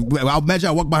out here. I'll imagine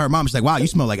I walk by her mom. She's like, "Wow, you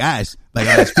smell like ass." Like,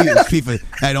 it's FIFA.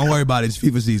 Hey, don't worry about it. It's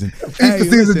FIFA season. FIFA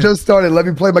season just started. Let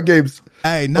me play my games.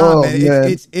 Hey, man.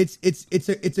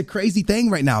 It's a crazy thing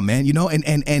right now, man. You know,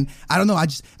 and I don't know.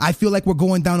 I feel like we're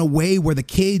going down a way where the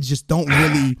kids just don't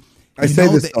really. I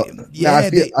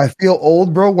feel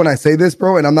old, bro, when I say this,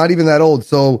 bro, and I'm not even that old,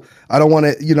 so I don't want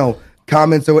to,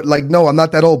 comment. So no, I'm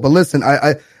not that old. But listen,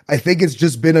 I think it's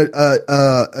just been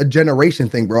a generation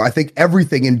thing, bro. I think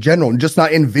everything in general, just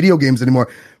not in video games anymore.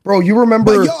 Bro, you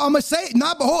remember? But I'm gonna say it.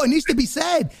 It needs to be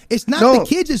said. It's not the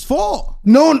kids' fault.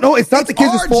 No, it's not the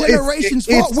kids' fault. It's our generation's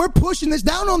fault. We're pushing this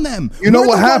down on them. You know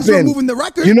what happened? Moving the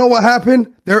record. You know what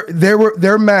happened?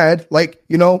 They're mad. Like,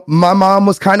 my mom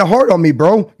was kind of hard on me,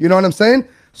 bro. You know what I'm saying?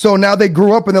 So now they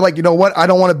grew up and they're like, you know what? I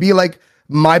don't want to be like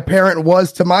my parent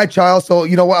was to my child. So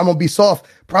you know what? I'm going to be soft.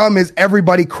 Problem is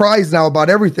everybody cries now about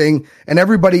everything and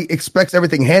everybody expects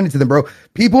everything handed to them, bro.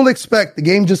 People expect the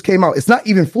game just came out. It's not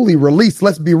even fully released.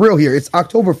 Let's be real here. It's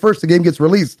October 1st. The game gets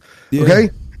released. Yeah. Okay.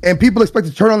 And people expect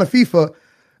to turn on the FIFA.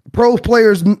 Pro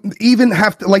players even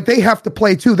have to, like, they have to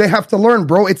play too. They have to learn,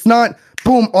 bro. It's not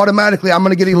boom, automatically I'm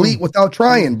going to get elite without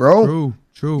trying, bro.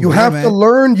 True. You have to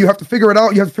learn. You have to figure it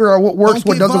out. You have to figure out what works,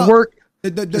 what doesn't work.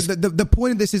 The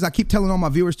point of this is I keep telling all my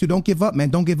viewers too, don't give up, man.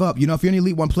 Don't give up. You know, if you're an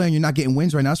Elite One player and you're not getting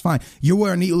wins right now, it's fine. You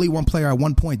were an Elite One player at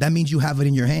one point. That means you have it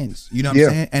in your hands. You know what I'm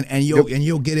saying? And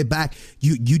you'll get it back.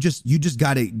 You just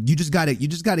gotta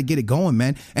get it going,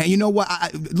 man. And you know what?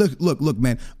 Look,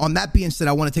 man. On that being said,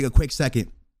 I want to take a quick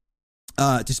second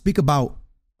to speak about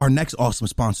our next awesome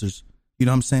sponsors. You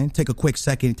know what I'm saying? Take a quick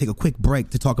second, take a quick break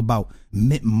to talk about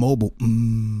Mint Mobile.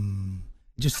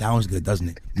 It just sounds good, doesn't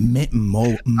it? Mint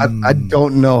Mobile. I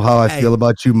don't know how I feel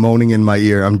about you moaning in my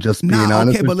ear. I'm just being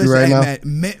honest with you right now. Man,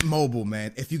 Mint Mobile,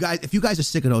 man. If you guys are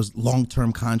sick of those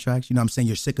long-term contracts, you know what I'm saying?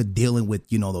 You're sick of dealing with,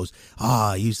 you know, those,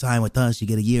 you sign with us, you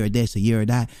get a year of this, a year of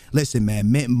that. Listen,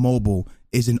 man, Mint Mobile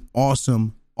is an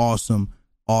awesome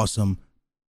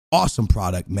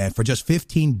product, man. For just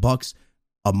 $15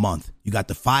 a month, you got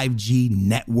the 5G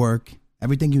network,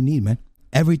 everything you need, man.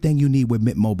 Everything you need with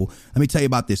Mint Mobile. Let me tell you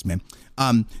about this, man.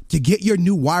 To get your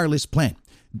new wireless plan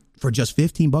for just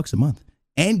 $15 a month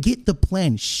and get the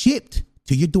plan shipped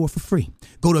to your door for free,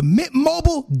 go to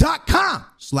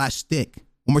mintmobile.com/stick.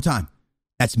 One more time.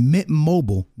 That's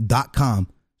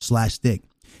mintmobile.com/stick.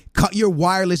 Cut your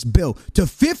wireless bill to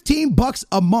 $15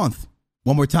 a month.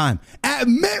 One more time. At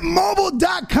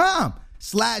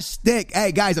mintmobile.com/stick.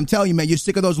 Hey, guys, I'm telling you, man, you're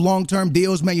sick of those long-term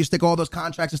deals, man. You're sick of all those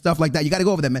contracts and stuff like that. You got to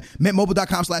go over there, man.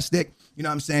 Mintmobile.com/stick. You know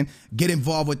what I'm saying? Get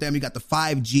involved with them. You got the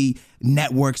 5G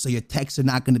network, so your texts are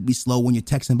not going to be slow. When you're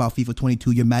texting about FIFA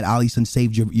 22, you're mad Allison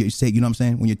saved your save. You know what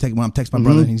I'm saying? When I'm texting my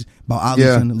brother, he's about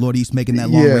Allison, Lord East making that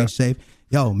long-range save.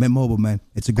 Yo, Mint Mobile, man.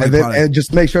 It's a great product. And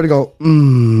just make sure to go,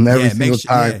 every single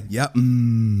time. You know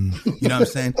what I'm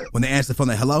saying? When they answer the phone,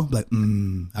 they're hello, like,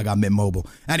 I got Mint Mobile.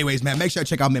 Anyways, man, make sure to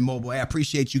check out Mint Mobile. Hey, I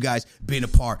appreciate you guys being a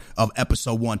part of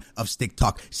episode 1 of Stick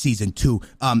Talk season 2.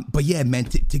 But yeah, man,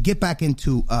 to get back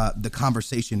into the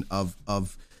conversation of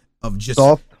just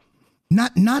soft.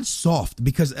 Not soft,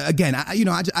 because again,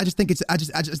 I just think it's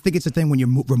a thing when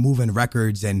you're removing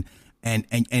records and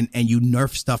you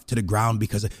nerf stuff to the ground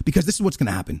because this is what's going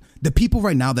to happen. The people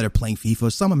right now that are playing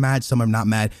FIFA, some are mad, some are not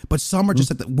mad, but some are just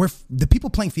the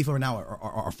people playing FIFA right now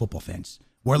are football fans.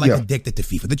 We're like addicted to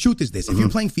FIFA. The truth is this: if you're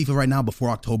playing FIFA right now before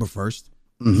October 1st,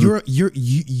 you're a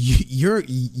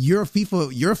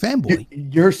fanboy.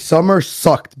 Your summer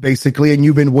sucked basically, and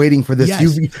you've been waiting for this.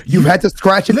 Yes. You've had to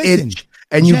scratch an itch.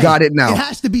 And you got it now. It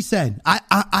has to be said.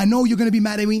 I know you're going to be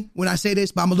mad at me when I say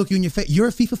this, but I'm going to look you in your face. You're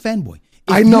a FIFA fanboy.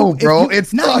 I know, bro.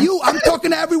 It's not you. I'm talking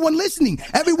to everyone listening,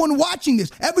 everyone watching this,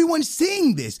 everyone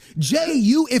seeing this. Jay,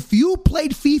 if you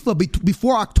played FIFA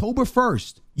before October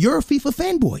 1st, you're a FIFA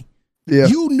fanboy. Yeah.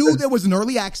 You knew there was an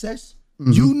early access.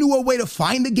 You knew a way to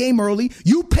find the game early.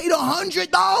 You paid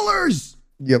 $100.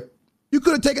 Yep. You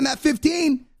could have taken that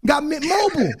 15, got Mint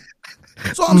Mobile.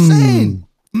 That's all I'm saying.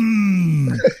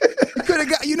 You could have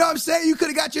got, you know what I'm saying? You could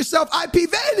have got yourself IP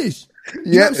Vanish.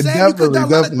 You know what I'm saying? You could have done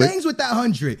a lot of things with that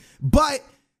 100. But,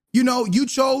 you know, you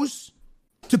chose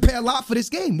to pay a lot for this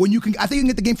game when you can. I think you can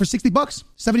get the game for $60, $70,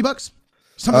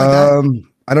 something like that.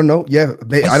 I don't know. Yeah.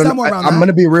 I don't know. I'm going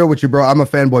to be real with you, bro. I'm a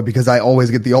fanboy because I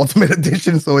always get the Ultimate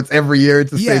Edition. So it's every year.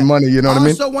 It's the same money. You know what I mean?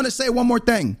 I also want to say one more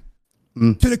thing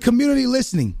to the community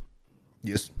listening.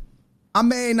 Yes.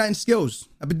 I'm A9 Skills.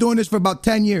 I've been doing this for about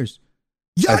 10 years.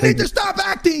 Y'all need to stop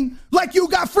acting like you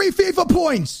got free FIFA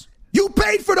points. You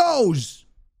paid for those.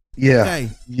 Yeah. Okay.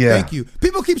 Yeah. Thank you.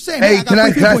 People keep saying, hey, I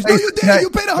got free FIFA points. No, you did. You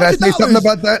paid $100. Can I say something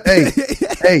about that?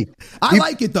 Hey. I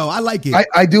like it, though. I like it.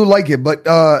 I do like it, but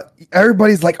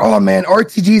everybody's like, oh, man,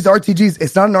 RTGs.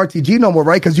 It's not an RTG no more,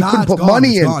 right? Because you couldn't put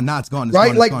money in. It's gone.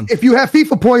 Right? Like, if you have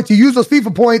FIFA points, you use those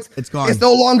FIFA points. It's gone. It's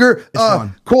no longer,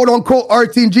 quote-unquote,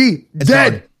 RTG. It's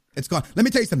dead. Gone. It's gone. Let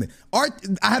me tell you something. I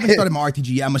haven't started my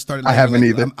RTG yet. I'm gonna start. I haven't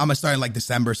either. I'm gonna start in like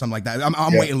December or something like that.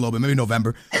 I'm waiting a little bit, maybe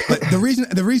November. But the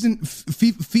reason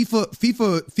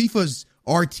FIFA's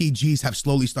RTGs have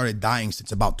slowly started dying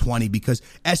since about 20 because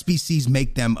SBCs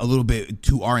make them a little bit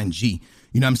too RNG.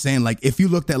 You know what I'm saying? Like, if you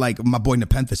looked at, like, my boy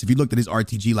Nepenthes, if you looked at his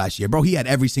RTG last year, bro, he had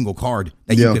every single card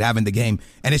that you could have in the game.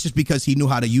 And it's just because he knew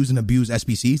how to use and abuse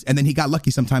SBCs. And then he got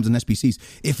lucky sometimes in SBCs.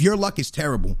 If your luck is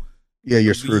terrible, yeah,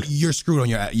 you're screwed. You're screwed on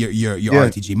your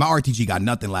RTG. My RTG got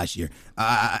nothing last year.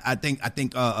 I think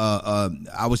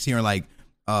I was hearing like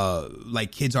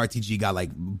like Kids RTG got like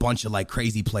a bunch of like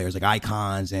crazy players, like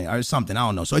icons or something. I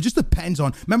don't know. So it just depends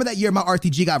on. Remember that year my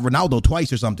RTG got Ronaldo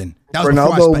twice or something. That was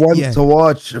Ronaldo won to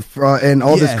watch and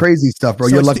all this crazy stuff, bro.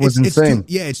 So your luck was insane.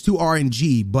 It's too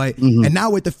RNG, but and now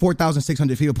with the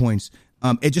 4,600 field points,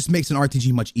 it just makes an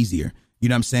RTG much easier. You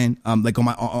know what I'm saying? Like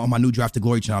on my new Draft to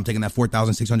Glory channel, I'm taking that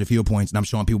 4,600 field points and I'm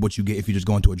showing people what you get if you just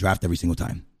go into a draft every single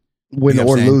time. Win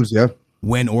or lose, yeah.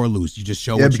 Win or lose, you just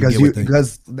show what you get with it.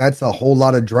 Because that's a whole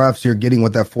lot of drafts you're getting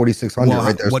with that 4,600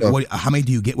 right there. How many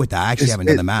do you get with that? I actually haven't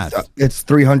done the math. It's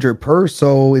 300 per,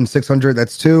 so in 600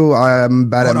 that's 2. I'm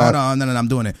bad at math. No, I'm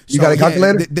doing it. You got a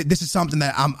calculator? This is something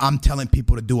that I'm telling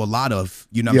people to do a lot of.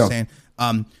 You know what I'm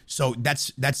saying? So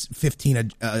that's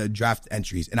 15 draft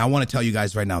entries, and I want to tell you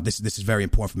guys right now. This is very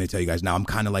important for me to tell you guys. Now I'm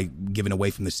kind of like giving away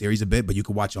from the series a bit, but you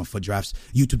can watch it on Foot Drafts,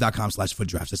 YouTube.com/Foot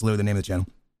Drafts. That's literally the name of the channel.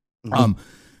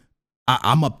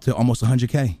 I'm up to almost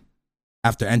 100K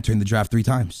after entering the draft 3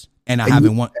 times, and I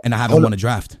haven't won a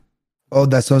draft. Oh,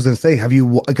 that's what I was gonna say. Have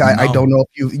you? I don't know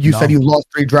if you said you lost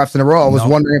 3 drafts in a row. I was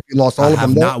wondering if you lost all of them. I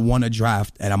have not won a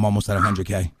draft, and I'm almost at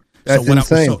 100K. That's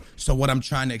insane. So what I'm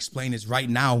trying to explain is right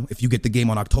now, if you get the game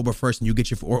on October 1st and you get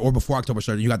your or before October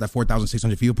 1st, you got that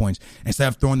 4,600 field points. Instead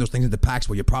of throwing those things into packs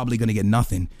where you're probably going to get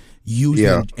nothing, use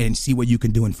them and see what you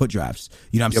can do in foot drafts.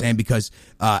 You know what I'm saying? Because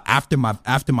after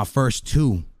my first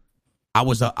 2, I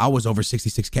was over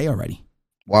 66K already.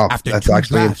 Wow, after that's 2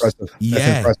 actually drafts.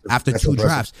 impressive. After 2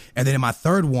 drafts. And then in my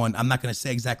third one, I'm not going to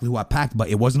say exactly who I packed, but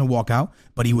it wasn't a walkout,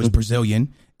 but he was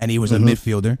Brazilian, and he was a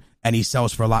midfielder, and he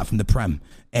sells for a lot from the Prem.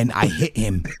 And I hit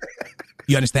him.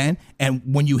 You understand? And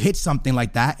when you hit something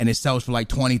like that and it sells for like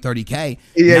 20, 30K,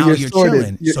 now you're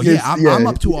chilling. So I'm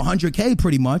up to 100K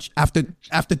pretty much after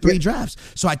 3 drafts.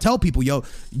 So I tell people,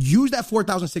 use that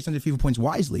 4,600 FIFA points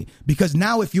wisely, because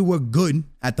now if you were good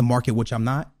at the market, which I'm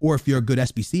not, or if you're a good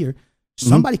SBCer,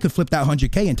 somebody could flip that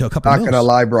 100K into a couple. Not gonna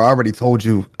lie, bro. I already told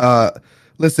you.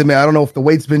 Listen, man, I don't know if the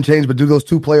weight's been changed, but do those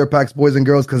 2-player packs, boys and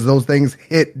girls, because those things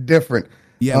hit different.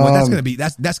 Yeah, but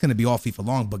that's gonna be all FIFA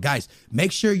long. But guys,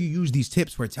 make sure you use these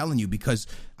tips we're telling you, because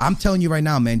I'm telling you right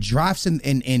now, man, drafts in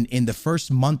the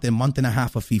first month and a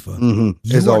half of FIFA,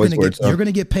 you're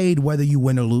gonna get paid whether you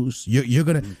win or lose. You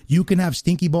can have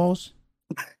stinky balls,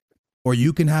 or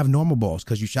you can have normal balls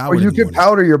because you showered. Or you can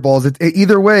powder your balls.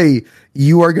 Either way,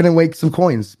 you are gonna make some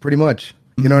coins, pretty much.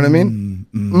 You know what I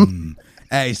mean?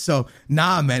 Hey, so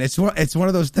man, it's one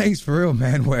of those things for real,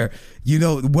 man, where,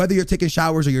 whether you're taking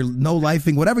showers or you're no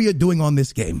lifing, whatever you're doing on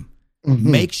this game,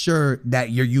 make sure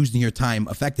that you're using your time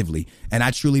effectively. And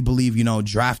I truly believe,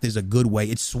 draft is a good way.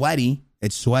 It's sweaty.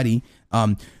 And sweat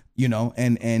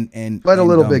a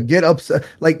little bit, get upset.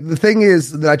 Like, the thing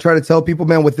is that I try to tell people,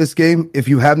 man, with this game, if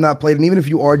you have not played, and even if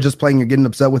you are just playing, you're getting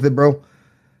upset with it, bro.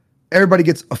 Everybody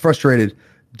gets frustrated.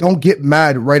 Don't get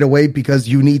mad right away because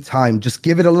you need time. Just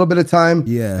give it a little bit of time.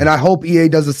 Yeah. And I hope EA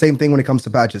does the same thing when it comes to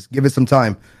patches. Give it some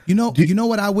time. You know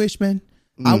what I wish, man?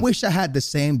 I wish I had the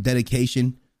same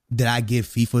dedication that I give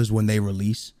FIFAs when they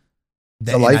release.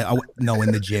 In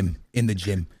the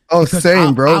gym. Oh, because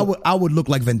same, bro. I would look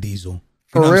like Vin Diesel.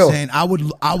 For real. What I'm saying? I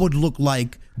would look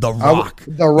like The Rock.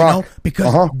 The Rock.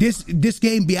 Because this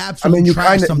game be absolutely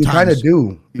trash sometimes. You kind of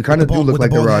do. You kind of do look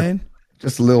like The Rock. Hand?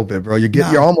 Just a little bit, bro.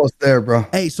 You're almost there, bro.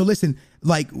 Hey, so listen,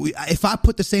 like, if I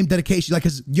put the same dedication, like,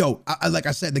 cause like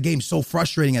I said, the game's so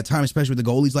frustrating at times, especially with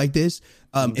the goalies like this.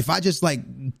 If I just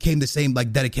came the same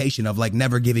dedication of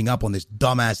never giving up on this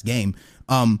dumbass game,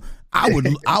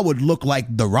 I would look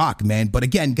like The Rock, man. But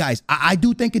again, guys, I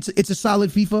do think it's a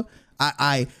solid FIFA.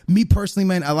 Me personally,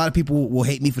 man, a lot of people will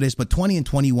hate me for this, but 20 and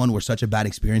 21 were such a bad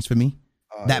experience for me.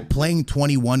 That playing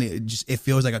 21, it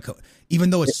feels like even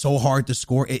though it's so hard to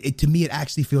score, to me, it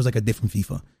actually feels like a different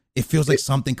FIFA. It feels like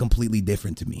something completely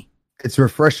different to me. It's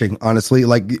refreshing, honestly.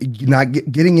 Like, not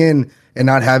getting in and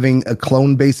not having a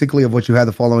clone, basically, of what you had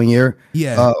the following year.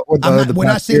 Yeah. We're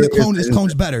not saying the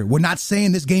clone's better. We're not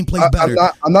saying this game plays better.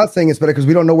 I'm not saying it's better because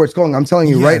we don't know where it's going. I'm telling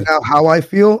you right now how I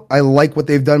feel. I like what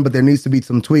they've done, but there needs to be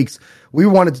some tweaks. You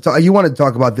wanted to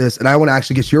talk about this, and I want to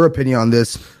actually get your opinion on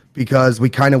this, because we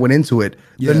kind of went into it.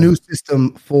 The new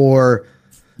system for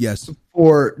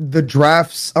the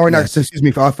drafts,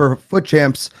 for foot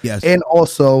champs, and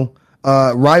also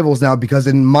rivals now, because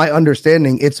in my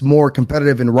understanding, it's more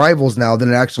competitive in rivals now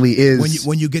than it actually is.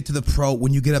 When you get to the pro,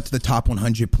 when you get up to the top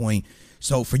 100 point,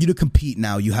 so for you to compete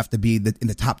now, you have to be in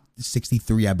the top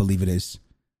 63, I believe it is.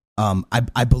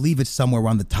 I believe it's somewhere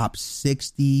around the top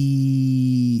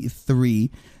 63.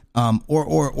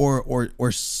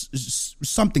 Or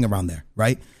something around there,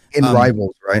 right? In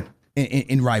rivals, right?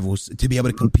 In rivals, to be able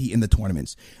to compete in the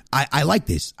tournaments. I like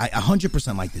this. I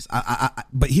 100% like this.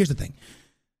 But here's the thing.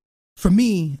 For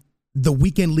me, the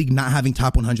weekend league not having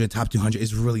top 100 and top 200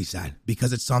 is really sad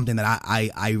because it's something that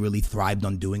I really thrived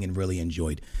on doing and really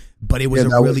enjoyed. But it was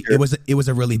it was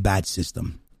a really bad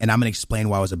system. And I'm going to explain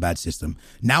why it was a bad system.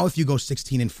 Now, if you go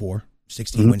 16-4,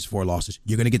 16 wins, 4 losses,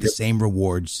 you're going to get the same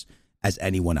rewards as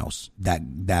anyone else.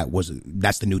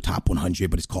 That's the new top 100,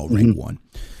 but it's called rank 1.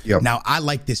 Yep. Now, I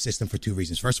like this system for 2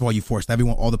 reasons. First of all, you forced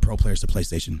all the pro players to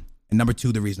PlayStation. And number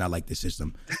 2, the reason I like this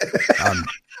system.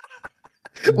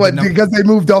 Because they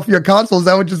moved off your console? Is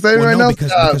that what you're saying now?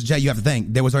 Because Jay, you have to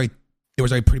think there was already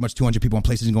pretty much 200 people on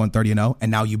PlayStation going 30-0, and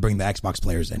now you bring the Xbox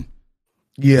players in.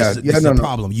 Yeah, this is the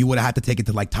problem. You would have had to take it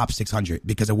to like top 600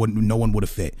 because no one would have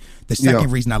fit. The second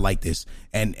reason I like this,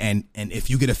 and if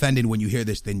you get offended when you hear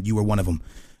this, then you were one of them.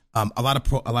 A lot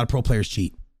of pro players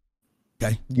cheat.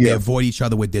 Okay, they avoid each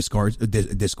other with discords,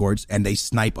 and they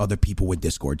snipe other people with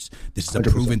discords. This is a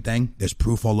 100%. Proven thing. There's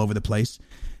proof all over the place.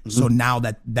 So now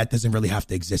that doesn't really have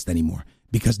to exist anymore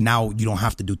because now you don't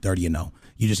have to do 30-0.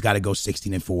 You just got to go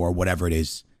 16-4 or whatever it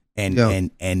is. And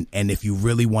if you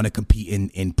really want to compete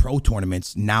in pro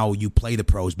tournaments, now you play the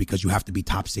pros because you have to be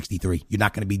top 63. You're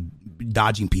not going to be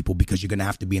dodging people because you're going to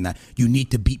have to be in that. You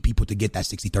need to beat people to get that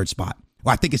 63rd spot.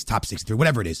 Well, I think it's top 63,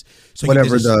 whatever it is. So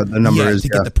whatever the number is. To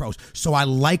get the pros. So I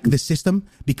like the system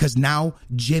because now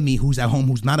Jimmy, who's at home,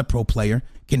 who's not a pro player,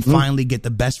 can finally get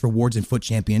the best rewards in Foot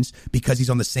Champions because he's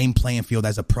on the same playing field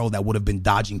as a pro that would have been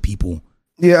dodging people.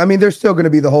 Yeah, I mean, there's still going to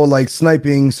be the whole like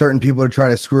sniping certain people to try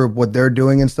to screw up what they're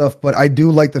doing and stuff. But I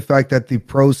do like the fact that the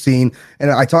pro scene,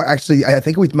 and I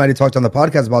think we might have talked on the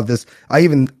podcast about this. I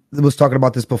even was talking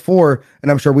about this before, and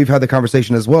I'm sure we've had the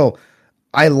conversation as well.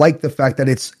 I like the fact that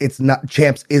it's not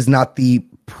Champs is not the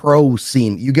pro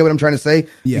scene. You get what I'm trying to say?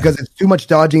 Yeah. Because it's too much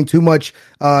dodging, too much,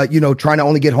 trying to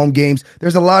only get home games.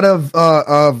 There's a lot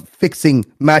of fixing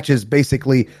matches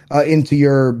basically into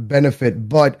your benefit,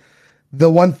 but. The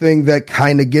one thing that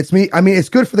kind of gets me, I mean, it's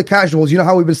good for the casuals. You know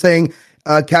how we've been saying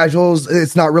casuals,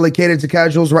 it's not really catered to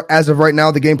casuals as of right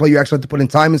now. The gameplay, you actually have to put in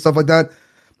time and stuff like that.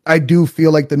 I do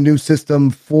feel like the new system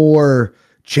for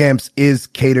Champs is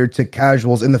catered to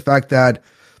casuals in the fact that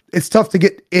it's tough to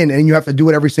get in and you have to do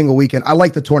it every single weekend. I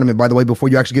like the tournament, by the way, before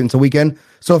you actually get into weekend.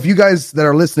 So if you guys that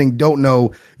are listening don't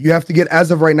know, you have to get,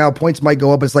 as of right now, points might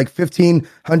go up. It's like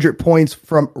 1,500 points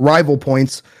from rival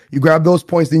points. You grab those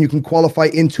points, then you can qualify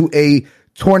into a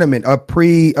tournament, a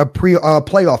pre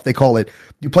playoff, they call it.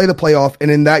 You play the playoff, and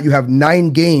in that you have 9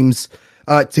 games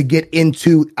to get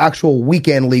into actual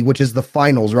weekend league, which is the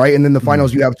finals, right? And then the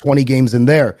finals, you have 20 games in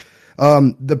there.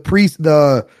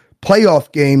 The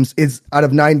playoff games is out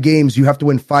of 9 games, you have to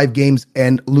win 5 games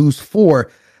and lose 4.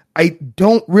 I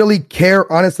don't really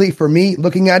care, honestly, for me,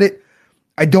 looking at it.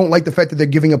 I don't like the fact that they're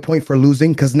giving a point for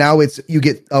losing because now you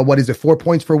get, 4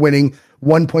 points for winning,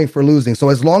 1 point for losing. So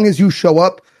as long as you show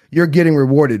up, you're getting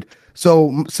rewarded.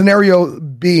 So scenario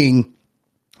being,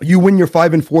 you win your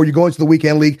 5-4, you go into the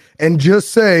weekend league and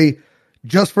just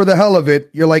for the hell of it,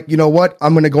 you're like, you know what?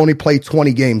 I'm going to only play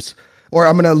 20 games or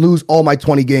I'm going to lose all my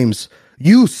 20 games.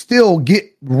 You still get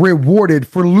rewarded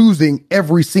for losing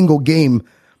every single game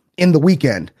in the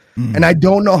weekend. And I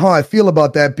don't know how I feel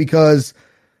about that because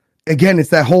again, it's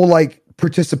that whole like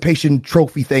participation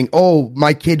trophy thing. Oh,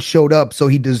 my kid showed up, so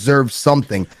he deserves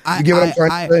something. You get what I'm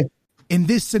trying to say? In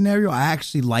this scenario, I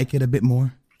actually like it a bit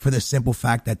more for the simple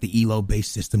fact that the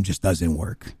ELO-based system just doesn't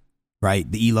work, right?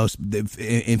 In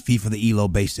FIFA, the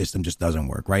ELO-based system just doesn't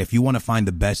work, right? If you want to find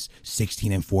the best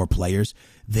 16-4 players,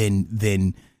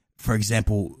 then for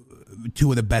example,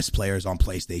 2 of the best players on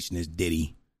PlayStation is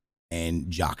Diddy and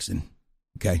Joxin.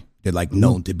 Okay, they're like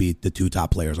known to be the 2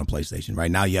 top players on PlayStation. Right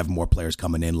now, you have more players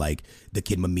coming in, like the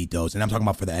Kid Mamitos, and I'm talking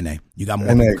about for the NA. You got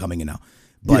more people coming in now.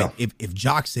 But if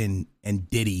Joxin and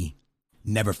Diddy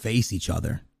never face each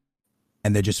other,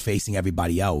 and they're just facing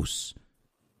everybody else,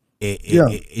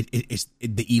 it's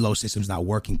the ELO system's not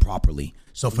working properly.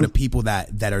 So for the people that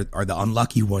are the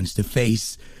unlucky ones to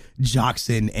face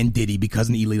Joxin and Diddy because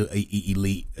an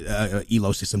elite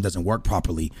ELO system doesn't work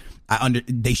properly,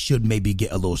 they should maybe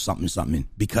get a little something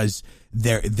because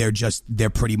they're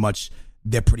pretty much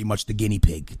the guinea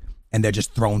pig and they're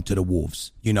just thrown to the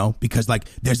wolves, because like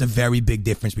there's a very big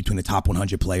difference between a top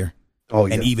 100 player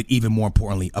and even more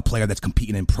importantly, a player that's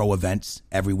competing in pro events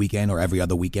every weekend or every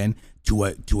other weekend to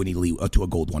an elite to a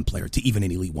gold 1 player, to even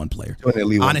an elite 1 player.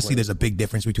 Honestly, there's a big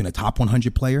difference between a top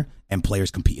 100 player and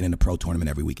players competing in a pro tournament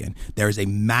every weekend. There is a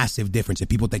massive difference. If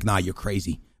people think, nah, you're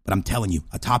crazy, but I'm telling you,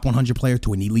 a top 100 player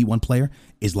to an elite 1 player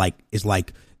is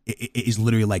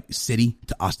literally like City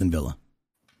to Aston Villa.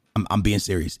 I'm being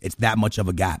serious. It's that much of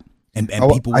a gap. And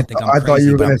people will think I'm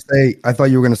crazy. I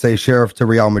thought you were gonna say Sheriff to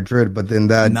Real Madrid, but then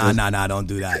that Nah, don't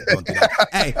do that. Don't do that.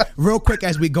 Hey, real quick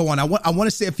as we go on, I want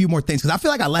to say a few more things because I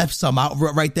feel like I left some out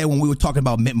right there when we were talking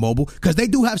about Mint Mobile because they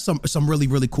do have some really,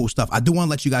 really cool stuff. I do want to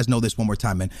let you guys know this one more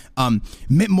time, man.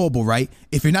 Mint Mobile, right?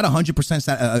 If you're not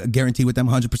 100% guaranteed with them,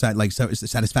 100% like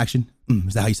satisfaction,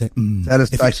 is that how you say?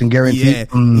 Satisfaction guarantee.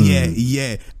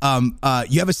 Yeah.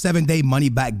 You have a 7-day money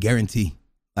back guarantee.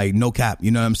 Like no cap,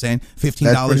 you know what I'm saying?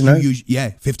 $15 nice.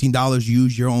 $15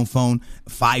 use your own phone,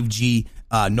 5G,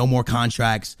 no more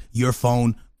contracts, your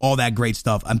phone, all that great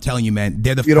stuff. I'm telling you, man,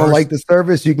 they're the first. You don't like the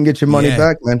service, you can get your money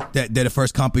back, man. They're the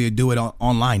first company to do it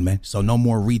online, man. So no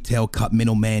more retail cut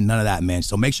middleman, none of that, man.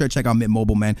 So make sure to check out Mint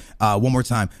Mobile, man. One more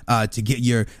time, to get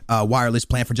your wireless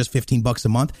plan for just $15 a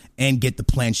month and get the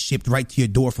plan shipped right to your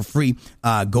door for free.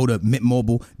 Go to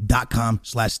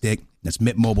mintmobile.com/stick. That's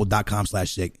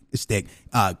mintmobile.com/stick.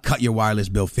 Cut your wireless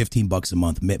bill, $15 a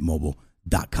month,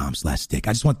 mintmobile.com/stick.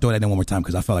 I just want to throw that in one more time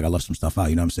because I felt like I left some stuff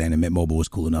out. You know what I'm saying? And Mint Mobile was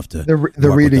cool enough to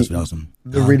reading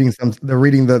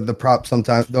the prop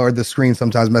sometimes or the screen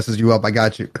sometimes messes you up. I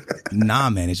got you.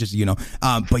 Nah, man, it's just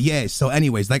but yeah. So,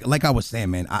 anyways, like I was saying,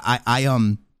 man, I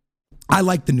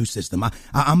like the new system.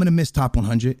 I'm gonna miss Top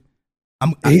 100.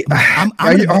 Hold on.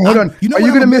 Are you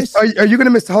gonna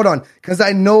miss? Hold on, because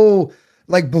I know.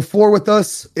 Like before with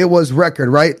us, it was record,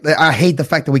 right? I hate the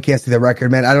fact that we can't see the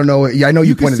record, man. I don't know. I know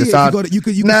you pointed this out. Let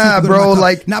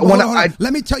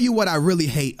me tell you what I really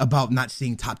hate about not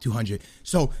seeing top 200.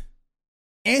 So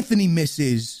Anthony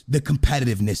misses the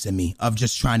competitiveness in me of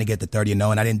just trying to get the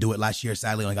 30-0, and I didn't do it last year.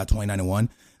 Sadly, I only got 29-1.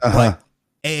 But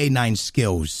AA9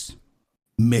 Skills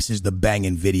misses the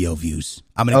banging video views.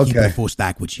 I'm gonna keep it a full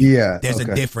stack with you. Yeah, there's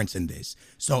a difference in this.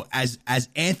 So as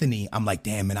Anthony, I'm like,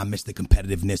 damn, man, I miss the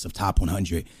competitiveness of top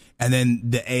 100. And then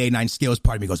the AA9 Skills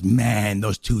part of me goes, man,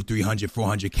 those 200, 300,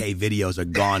 400K videos are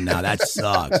gone now. That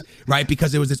sucks, right?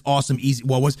 Because it was this awesome, easy.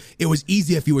 It was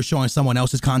easy if you were showing someone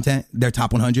else's content, their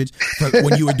top 100s. But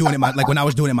when you were doing it, like when I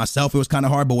was doing it myself, it was kind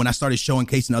of hard. But when I started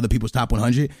showcasing other people's top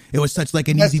 100, it was such like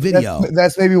an easy video.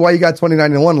 That's maybe why you got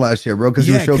 29-1 last year, bro. Because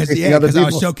you were showcasing other people. I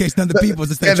was showcasing other people's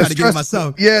instead of trying to get it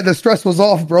myself. Yeah, the stress was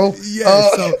off, bro.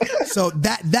 Yeah, so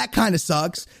that kind of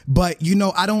sucks. But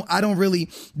I don't really.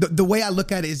 The way I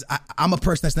look at it is I'm a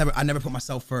person I never put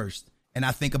myself first. And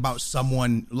I think about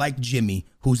someone like Jimmy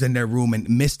who's in their room and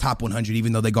missed top 100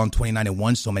 even though they've gone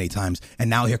 29-1 so many times. And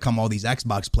now here come all these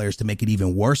Xbox players to make it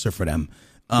even worse for them.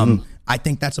 I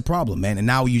think that's a problem, man. And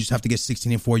now you just have to get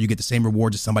 16-4. You get the same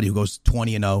reward as somebody who goes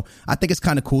 20-0. I think it's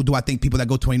kind of cool. Do I think people that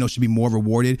go 20-0 should be more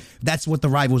rewarded? That's what the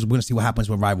rivals. We're going to see what happens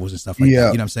with rivals and stuff like that. You know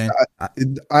what I'm saying?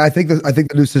 I think the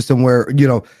new system where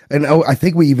and I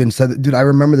think we even said, dude, I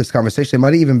remember this conversation. It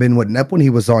might have even been with Nep when he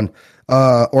was on,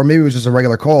 or maybe it was just a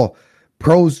regular call.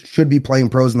 Pros should be playing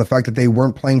pros, and the fact that they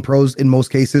weren't playing pros in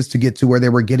most cases to get to where they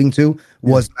were getting to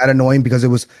was that annoying because it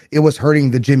was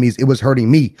hurting the Jimmies, it was hurting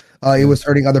me, it was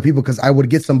hurting other people because I would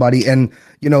get somebody, and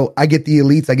I get the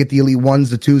elites, I get the elite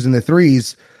 1s, the 2s, and the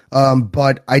 3s,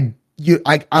 but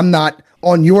I'm not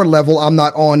on your level, I'm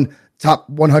not on top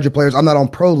 100 players, I'm not on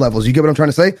pro levels. You get what I'm trying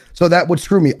to say? So that would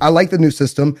screw me. I like the new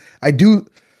system. I do.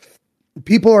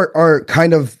 People are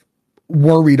kind of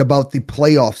worried about the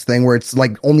playoffs thing where it's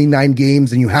like only 9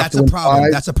 games and you have to win 5.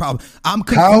 That's a problem. I'm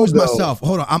confused myself.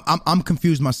 Hold on. I'm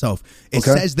confused myself. It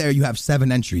says there you have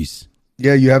 7 entries.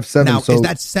 Yeah, you have 7. Now, is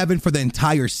that 7 for the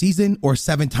entire season or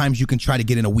 7 times you can try to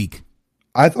get in a week?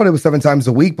 I thought it was 7 times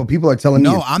a week, but people are telling me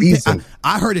it's season.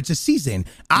 I heard it's a season.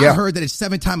 I heard that it's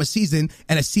 7 times a season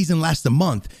and a season lasts a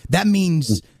month. That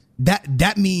means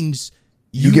that means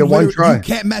you get one try. You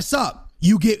can't mess up.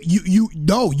 So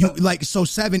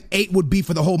 7, 8 would be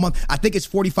for the whole month. I think it's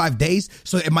 45 days,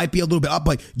 so it might be a little bit up,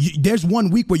 but there's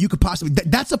 1 week where you could possibly,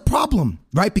 that's a problem,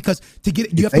 right? Because to get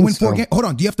it, you have to win 4 games. Hold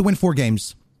on. Do you have to win 4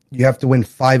 games? You have to win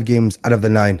 5 games out of the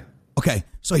 9. Okay.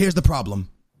 So here's the problem.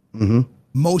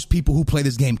 Most people who play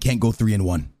this game can't go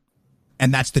 3-1.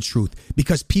 And that's the truth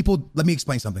because let me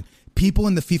explain something. People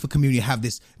in the FIFA community have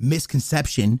this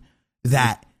misconception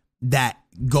that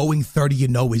going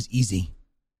 30-0 is easy.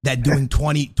 That doing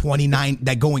 20, 29,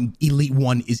 that going Elite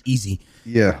 1 is easy.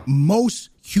 Yeah.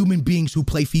 Most human beings who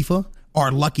play FIFA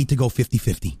are lucky to go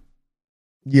 50-50.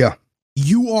 Yeah.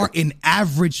 You are an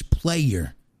average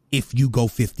player if you go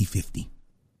 50-50.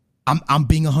 I'm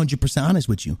being 100% honest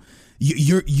with you.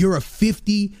 You're a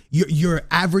 50, you're an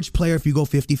average player if you go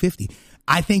 50-50.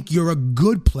 I think you're a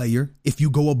good player if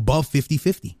you go above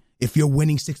 50-50. If you're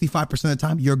winning 65% of the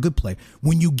time, you're a good player.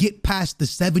 When you get past the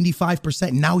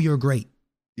 75%, now you're great.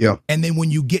 Yeah. And then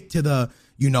when you get to the,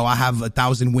 I have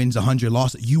 1,000 wins, 100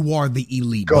 losses. You are the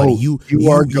elite, buddy. You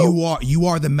are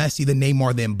the Messi, the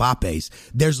Neymar, the Mbappes.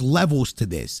 There's levels to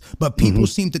this, but people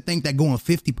seem to think that going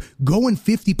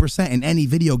 50% in any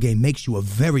video game makes you a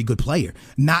very good player.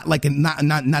 Not like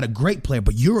not a great player,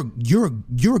 but you're a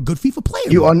good FIFA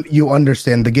player. You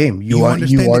understand the game. You are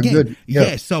good.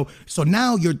 Yeah. So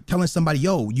now you're telling somebody,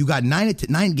 yo, you got 9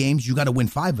 games, you got to win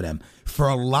 5 of them. For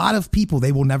a lot of people,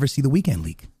 they will never see the weekend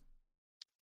league.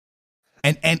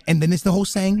 And then it's the whole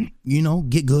saying,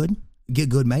 get good,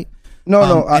 mate.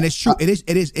 No, and it's true. It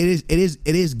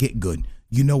is get good.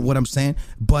 You know what I'm saying?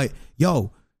 But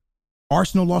yo,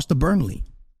 Arsenal lost to Burnley.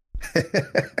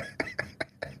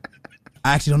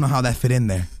 I actually don't know how that fit in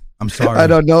there. I'm sorry. I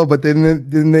don't know, but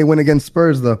didn't they win against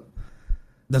Spurs though?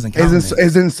 Doesn't count.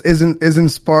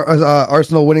 Isn't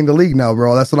Arsenal winning the league now,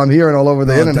 bro? That's what I'm hearing all over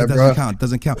the internet, bro.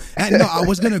 Doesn't count. And no, I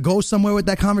was gonna go somewhere with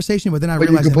that conversation, but then I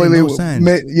realized it made no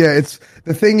sense. Yeah,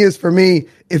 the thing is for me,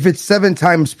 if it's 7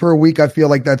 times per week, I feel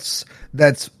like that's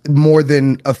more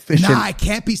than efficient. Nah, it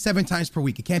can't be 7 times per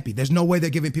week. It can't be. There's no way they're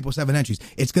giving people 7 entries.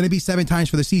 It's gonna be 7 times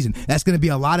for the season. That's gonna be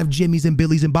a lot of Jimmys and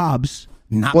Billies and Bobs.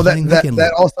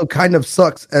 That also kind of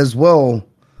sucks as well.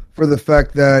 For the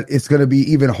fact that it's going to be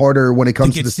even harder when it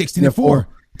comes to the 16-4.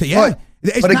 Yeah,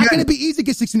 it's not going to be easy to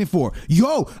get 16-4.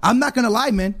 Yo, I'm not going to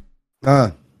lie, man.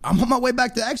 I'm on my way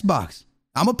back to Xbox.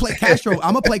 I'm gonna play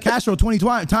Castro. 20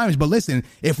 times. But listen,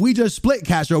 if we just split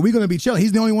Castro, we're gonna be chilling.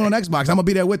 He's the only one on Xbox. I'm gonna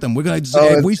be there with him. We're gonna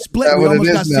if we split, we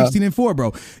almost got 16-4,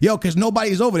 bro. Yo, because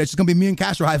nobody's over there. It's just gonna be me and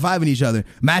Castro high-fiving each other,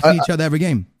 matching each other every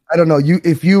game. I don't know.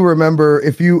 If you remember,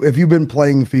 if you've been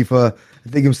playing FIFA, I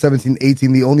think it was 17,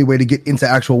 18, the only way to get into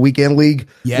actual weekend league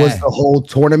was the whole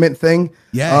tournament thing.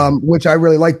 Yeah. Which I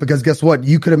really liked because guess what?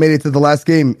 You could have made it to the last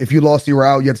game. If you lost, you were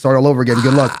out. You had to start all over again.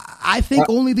 Good luck. I think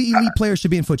only the elite players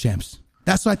should be in foot champs.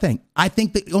 That's what I think. I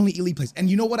think the only elite players. And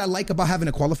you know what I like about having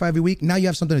to qualify every week? Now you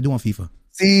have something to do on FIFA.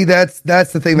 See, that's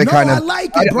the thing that kind of. I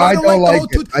like it, bro. I don't like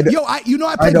it.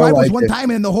 I played Rivals one time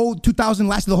and the whole 2000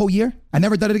 lasted the whole year. I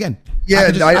never done it again.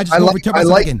 Yeah, I like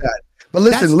that. But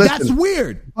listen. That's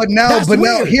weird. But now,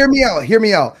 hear me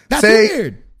out. That's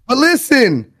weird. But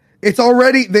listen, it's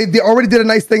already they already did a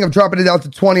nice thing of dropping it down to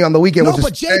 20 on the weekend. No,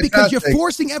 but Jay, fantastic. Because you're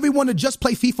forcing everyone to just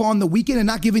play FIFA on the weekend and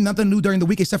not giving nothing new during the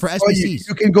week except for SBCs.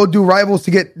 You can go do Rivals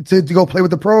to get to go play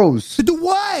with the pros. To do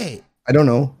what? I don't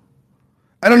know.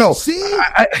 See,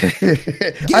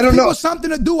 give people something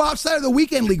to do outside of the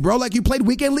weekend league, bro. Like you played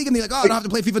weekend league, and they're like, "Oh, I don't have to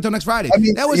play FIFA till next Friday."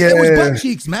 It was butt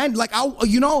cheeks, man. Like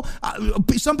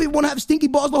some people want to have stinky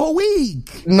balls the whole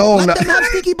week. Let them have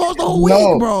stinky balls the whole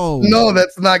week, bro. No,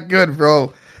 that's not good,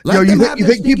 bro. You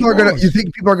think people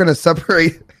are gonna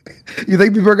separate? You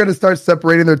think people are gonna start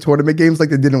separating their tournament games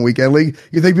like they did in weekend league?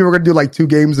 You think people are gonna do like 2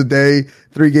 games a day,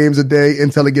 3 games a day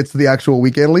until it gets to the actual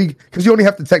weekend league? Because you only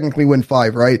have to technically win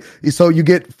 5, right? So you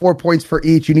get 4 points for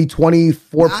each. You need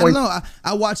 24 points. I don't know.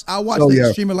 I watched the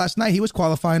streamer last night. He was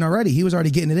qualifying already. He was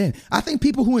already getting it in. I think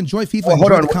people who enjoy FIFA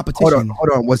enjoy the competition. Hold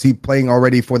on. Was he playing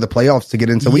already for the playoffs to get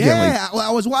into weekend league? Yeah,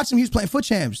 I was watching him. He was playing foot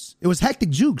champs. It was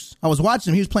hectic jukes. I was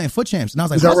watching him. He was playing foot champs, and I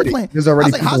was like,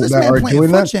 how's this man playing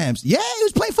foot champs? Yeah, he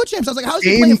was playing foot champs. I was like, how's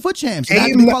he playing foot champs? That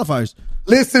had to be qualifiers.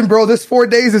 Listen, bro, this 4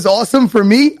 days is awesome for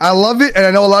me. I love it, and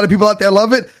I know a lot of people out there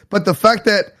love it. But the fact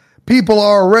that people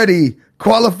are already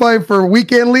qualifying for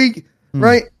weekend league,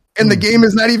 right, and the game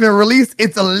is not even released,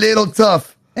 it's a little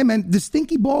tough. Hey, man, the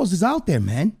stinky balls is out there,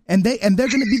 man, and they're going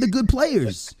to be the good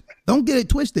players. Don't get it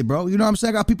twisted, bro. You know what I'm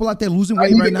saying? I got people out there losing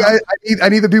weight right now. I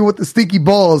need the people with the stinky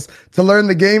balls to learn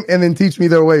the game and then teach me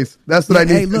their ways. That's what I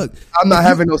need. Hey, look, I'm not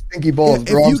having no stinky balls,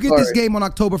 bro. If you get this game on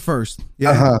October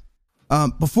 1st,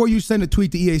 before you send a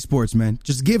tweet to EA Sports, man,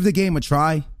 just give the game a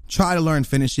try. Try to learn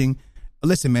finishing.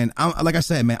 Listen, man. Like I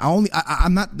said, man.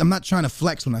 I'm not trying to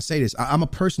flex when I say this. I'm a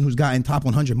person who's gotten top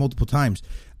 100 multiple times.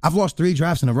 I've lost 3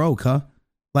 drafts in a row, cuh.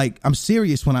 Like I'm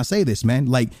serious when I say this, man.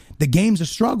 Like the game's a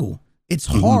struggle. It's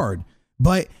hard,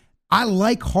 but I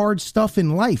like hard stuff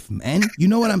in life, man. You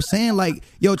know what I'm saying? Like,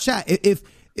 yo, chat, if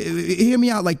hear me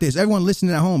out like this. Everyone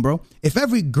listening at home, bro. If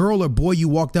every girl or boy you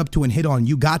walked up to and hit on,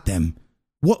 you got them,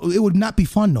 it would not be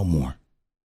fun no more.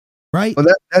 Right? Well,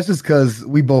 that's just because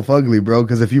we both ugly, bro.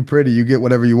 Because if you're pretty, you get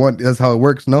whatever you want. That's how it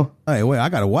works, no? Hey, wait, I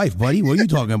got a wife, buddy. What are you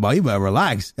talking about? You better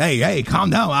relax. Hey, calm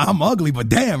down. I'm ugly, but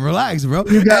damn, relax, bro.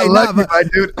 You got lucky, my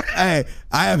dude. Hey,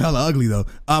 I am hella ugly, though.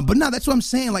 But no, that's what I'm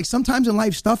saying. Like, sometimes in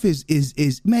life, stuff is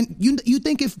man, you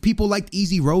think if people liked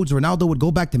easy roads, Ronaldo would go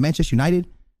back to Manchester United?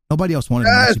 Nobody else wanted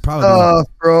him. Probably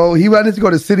bro. He wanted to go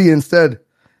to City instead.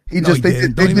 He No, just he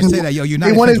didn't. Don't even say that, yo.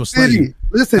 United fans will slay you.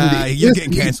 Listen, you're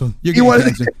getting canceled. You're getting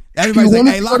canceled. Everybody's like,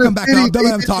 hey, lock him back up. Don't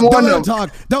let him talk. Don't let him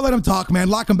talk. Don't let him talk, man.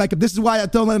 Lock him back up. This is why I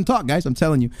don't let him talk, guys. I'm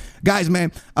telling you. Guys,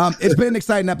 man, it's been an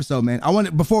exciting episode, man.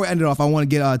 Before we end it off, I want to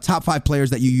get top 5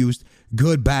 players that you used.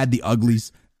 Good, bad, the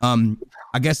uglies. I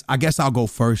guess I'll go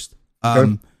first.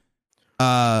 You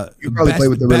probably play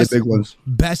with the really big ones.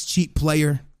 Best cheap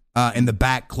player in the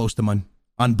back, close to man.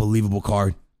 Unbelievable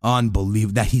card.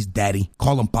 Unbelievable that he's daddy.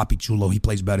 Call him Papi Chulo. He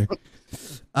plays better.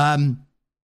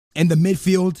 In the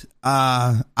midfield,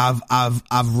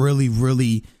 I've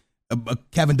really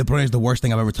Kevin De Bruyne is the worst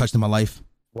thing I've ever touched in my life.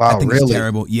 Wow, I think really? He's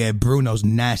terrible. Yeah, Bruno's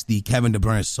nasty. Kevin De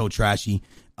Bruyne is so trashy.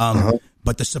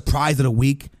 But the surprise of the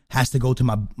week has to go to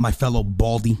my fellow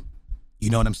Baldy.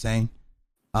 You know what I'm saying?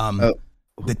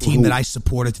 The team that I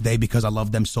supported today because I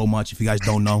love them so much. If you guys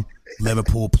don't know,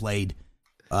 Liverpool played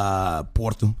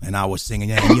Porto, and I was singing,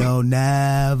 "You'll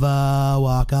never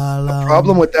walk alone." The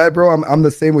problem with that, bro, I'm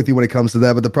the same with you when it comes to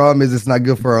that, but the problem is it's not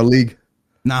good for our league.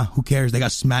 Nah, who cares? They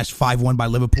got smashed 5-1 by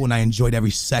Liverpool, and I enjoyed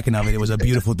every second of it. It was a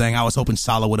beautiful thing. I was hoping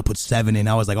Salah would have put 7 in.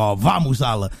 I was like, oh, vamos,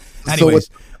 Salah. Anyways.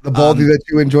 So the Baldy that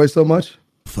you enjoy so much?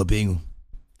 Fabinho.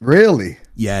 Really?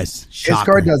 Yes. His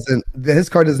card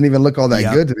doesn't even look all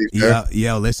that good, to be fair.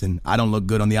 Yeah, listen, I don't look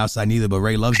good on the outside neither, but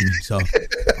Ray loves me. So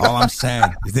all I'm saying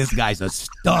is this guy's a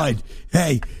stud.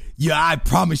 Hey, yeah, I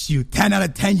promise you, 10 out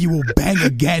of 10, you will bang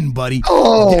again, buddy.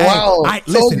 Oh, wow.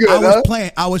 Listen, good,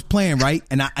 I was playing, right?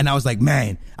 And I was like,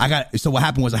 man, so what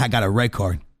happened was I got a red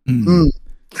card.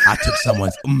 I took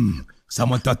someone's,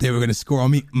 someone thought they were going to score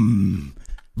on me.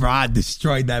 Rod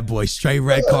destroyed that boy. Straight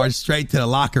red card, straight to the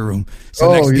locker room.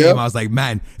 So next game, I was like,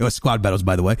 man, it was squad battles,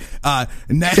 by the way.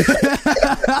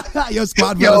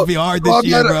 Squad battles be hard this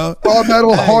year, bro. Squad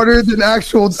battle harder than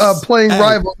actual playing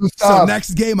rivals. So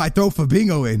next game, I throw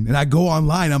Fabinho in, and I go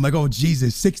online. I'm like, oh,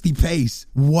 Jesus, 60 pace.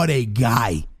 What a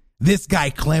guy. This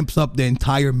guy clamps up the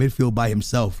entire midfield by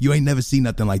himself. You ain't never seen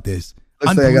nothing like this.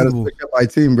 Let's say I got to pick up my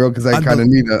team, bro, because I kind of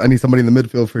need somebody in the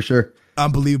midfield for sure.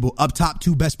 Unbelievable. Up top,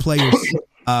 2 best players.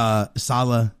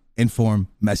 Salah, Inform,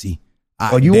 Messi.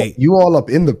 You all up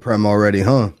in the Prem already,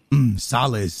 huh?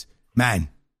 Salah is, man,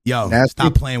 nasty.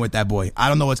 Stop playing with that boy. I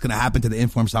don't know what's going to happen to the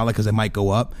Inform Salah because it might go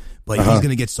up, but he's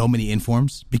going to get so many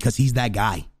Informs because he's that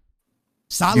guy.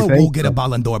 Salah will get a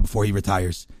Ballon d'Or before he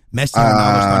retires. Messi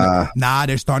and Ronaldo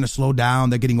they're starting to slow down.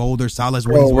 They're getting older. Salah's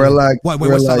what's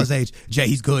Salah's age? Jay,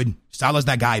 he's good. Salah's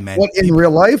that guy, man. What, in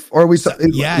real life? Or are we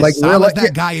like Salah's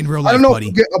that guy in real life, I don't know buddy.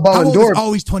 If you get a Ballon d'Or.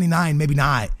 Oh, he's 29, maybe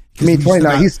not. I mean,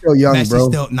 29, he's still young, bro.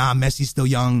 Messi's still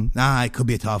young. It could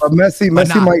be a tough. But Messi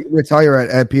might retire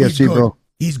at PSG, bro.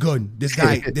 He's good. This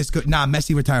guy, good.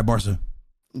 Messi retired Barca.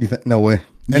 No way.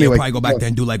 Anyway, he'll probably go back there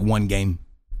and do like 1 game.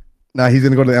 He's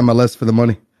going to go to the MLS for the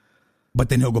money. But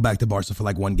then he'll go back to Barca for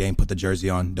like 1 game, put the jersey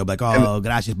on. They'll be like, oh,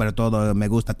 gracias para todo, me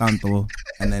gusta tanto.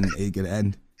 And then it's going to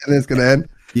end. And it's going to end?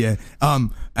 Yeah.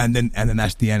 And then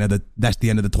that's the end of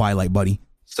the Twilight, buddy.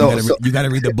 So you got to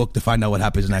read the book to find out what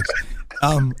happens next.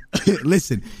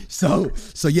 Listen. So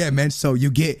yeah, man. So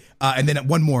you get and then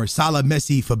 1 more. Salah,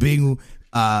 Messi, Fabinho,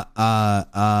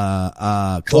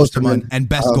 Klosterman, and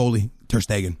best goalie, Ter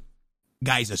Stegen.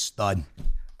 Guy's a stud.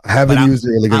 I haven't used a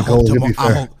really good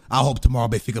goalie. I hope tomorrow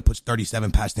Benfica puts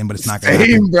 37 past him, but it's not going to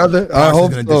happen. Brother. I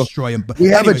hope going to destroy him. But we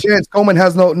have a chance. Coleman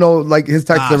has no like his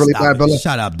tactics are really bad. Bella.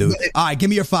 Shut up, dude. All right, give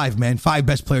me your 5, man. 5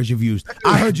 best players you've used.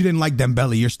 I heard you didn't like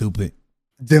Dembele. You're stupid.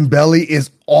 Dembele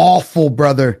is awful,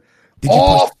 brother.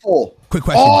 Awful. Quick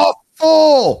question.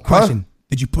 Awful. Question.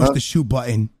 Did you push the shoot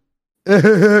button?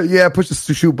 Yeah, push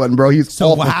the shoot button, bro.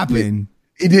 So what happened?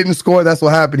 He didn't score. That's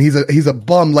what happened. He's a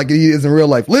bum like he is in real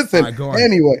life. Listen.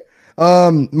 Anyway.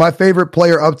 My favorite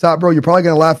player up top, bro, you're probably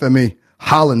going to laugh at me.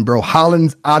 Haaland, bro.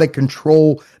 Haaland's out of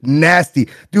control. Nasty.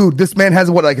 Dude, this man has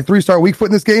like a 3-star weak foot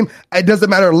in this game. It doesn't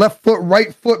matter. Left foot,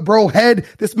 right foot, bro. Head.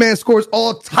 This man scores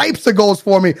all types of goals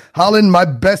for me. Haaland, my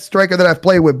best striker that I've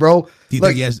played with, bro. Do you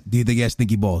think he has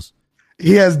stinky balls?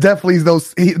 He has definitely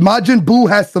those. Majin Buu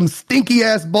has some stinky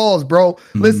ass balls, bro.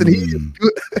 Listen, he is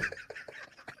good.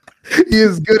 He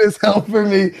is good as hell for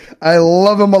me. I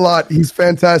love him a lot. He's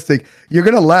fantastic. You're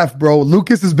going to laugh, bro.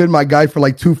 Lucas has been my guy for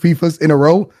like 2 FIFAs in a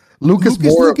row. Lucas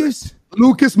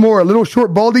Moura, a little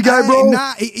short baldy guy, bro.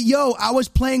 I was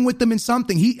playing with them in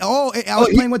something. I was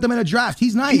playing with them in a draft.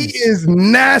 He's nice. He is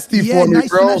nasty for me,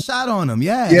 bro. Nice shot on him.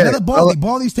 Yeah. Another Baldy.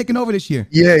 Baldy's taking over this year.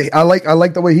 Yeah, I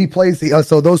like the way he plays.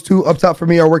 So those 2 up top for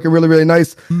me are working really, really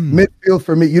nice. Midfield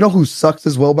for me. You know who sucks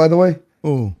as well, by the way?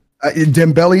 Oh.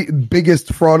 Dembele,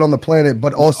 biggest fraud on the planet,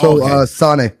 but also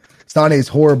Sane. Sane is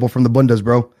horrible from the Bundes,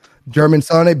 bro. German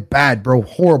Sane, bad, bro.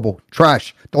 Horrible.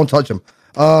 Trash. Don't touch him.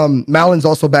 Malin's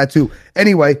also bad too.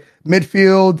 Anyway,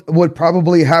 Midfield would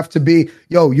probably have to be,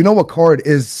 you know what card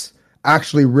is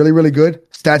actually really, really good?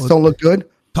 Stats don't look good.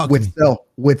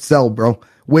 Witsel, bro.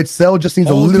 Witsel just needs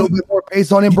a little bit more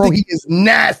pace on him, bro. He is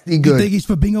nasty good. You think he's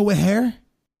Fabinho with hair?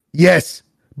 Yes.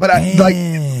 But like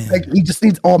he just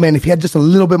needs, if he had just a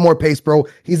little bit more pace, bro.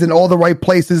 He's in all the right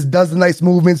places, does the nice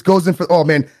movements, goes in for, I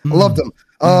loved him.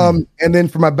 And then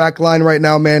for my back line right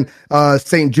now, man,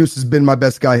 St. Juice has been my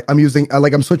best guy. I'm using,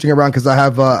 I'm switching around because I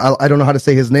have, I don't know how to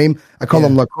say his name. I call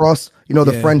him Lacrosse,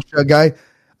 the French guy.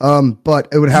 But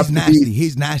it would have to be.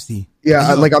 He's nasty.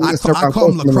 Yeah, I'm going to start I call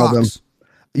him Lacrosse.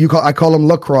 I call him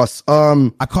Lacrosse.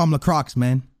 I call him Lacrosse,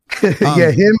 man.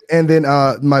 Yeah, him. And then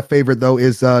my favorite though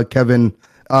is Kevin.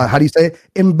 How do you say it?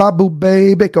 Mbabu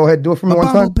baby. Go ahead, do it for me one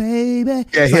time. Baby.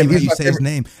 Yeah, him. You say his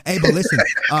name. Hey, but listen.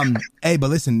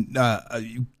 Can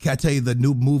I tell you the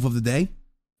new move of the day?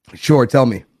 Sure, tell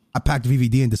me. I packed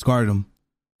VVD and discarded him.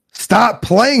 Stop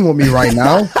playing with me right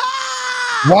now.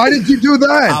 Why did you do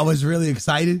that? I was really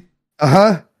excited.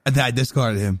 And then I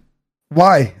discarded him.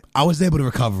 Why? I was able to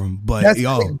recover him, but that's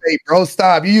clickbait, bro.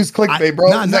 Stop. You use clickbait,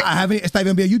 bro. I haven't. It's not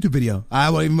even be a YouTube video.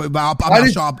 I'll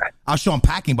show him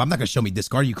packing, but I'm not gonna show me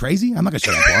discard. Are you crazy? I'm not gonna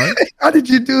show that part. How did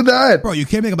you do that, bro? You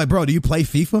can't make it like, bro. Do you play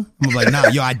FIFA? I'm like,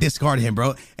 nah, I discarded him,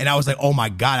 bro. And I was like, oh my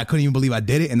god, I couldn't even believe I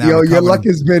did it. And now your luck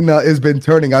has been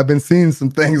turning. I've been seeing some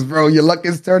things, bro. Your luck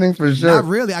is turning for sure. Not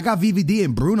really. I got VVD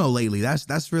and Bruno lately.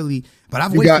 That's really. But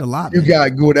I've wasted a lot. You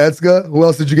got Goretzka. Who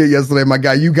else did you get yesterday, my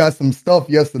guy? You got some stuff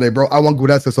yesterday, bro. I want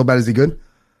Goretzka so bad. Is he good?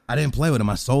 I didn't play with him.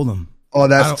 I sold him. Oh,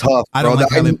 that's tough, bro.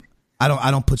 I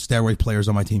don't put steroid players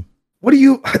on my team. What do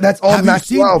you? That's all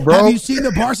maxed out, bro. Have you seen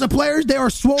the Barca players? They are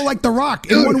swole like the Rock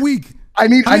in 1 week. I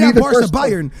need the Barca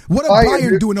Bayern. What are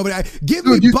Bayern doing over there? Give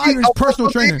me Bayern's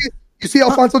personal trainer. You see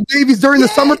Alphonso Davies during the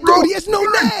summer, bro? Dude, he has no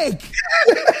neck.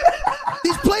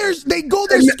 These players, they go,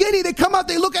 they're skinny. They come out,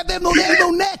 they look at them, they have no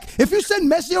neck. If you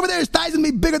send Messi over there, his thighs gonna be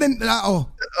bigger than. Oh,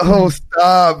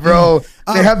 stop, bro.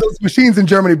 They have those machines in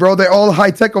Germany, bro. They're all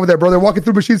high tech over there, bro. They're walking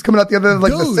through machines coming out the other end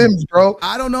like The Sims, bro.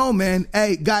 I don't know, man.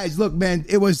 Hey, guys, look, man.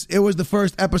 It was the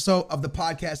first episode of the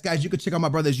podcast, guys. You can check out my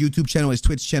brother's YouTube channel, his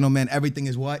Twitch channel, man. Everything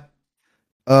is what?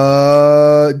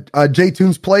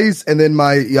 JTunes Plays, and then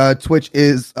my Twitch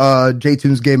is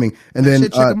JTunes Gaming, and then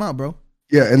check them out, bro.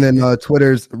 Yeah, and then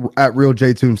Twitter's at Real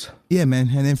JTunes. Yeah, man.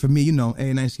 And then for me,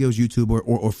 A9 Skills YouTube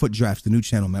or Foot Drafts, the new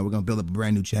channel, man. We're gonna build up a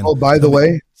brand new channel. Oh, by the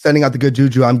way, sending out the good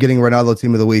juju. I'm getting Ronaldo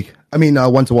Team of the Week. I mean,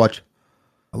 one to watch.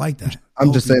 I like that.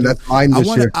 I'm just saying that's mine this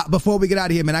year. Before we get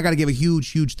out of here, man, I got to give a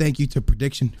huge thank you to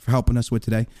Prediction for helping us with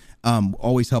today.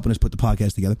 Always helping us put the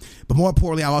podcast together. But more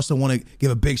importantly, I also want to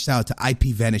give a big shout out to IP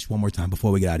Vanish one more time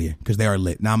before we get out of here because they are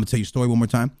lit. Now I'm gonna tell you a story one more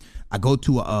time. I grew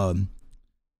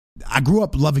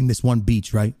up loving this one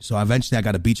beach, right? So eventually I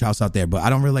got a beach house out there, but I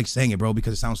don't really like saying it, bro,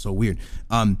 because it sounds so weird.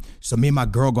 So me and my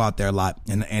girl go out there a lot,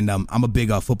 and I'm a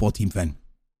big football team fan.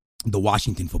 The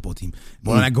Washington football team.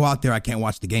 But when I go out there, I can't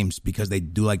watch the games because they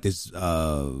do like this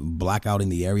blackout in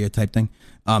the area type thing.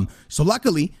 So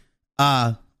luckily,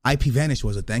 IP Vanish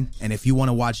was a thing. And if you want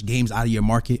to watch games out of your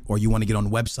market or you want to get on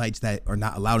websites that are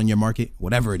not allowed in your market,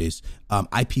 whatever it is,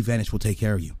 IP Vanish will take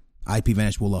care of you. IP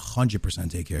Vanish will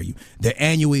 100% take care of you. Their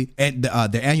annually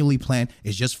plan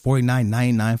is just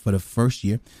 $49.99 for the first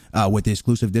year with the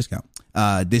exclusive discount.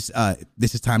 This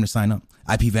is time to sign up.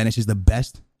 IP Vanish is the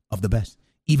best of the best.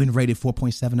 Even rated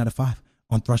 4.7 out of 5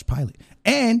 on Trustpilot.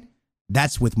 And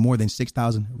that's with more than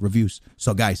 6,000 reviews.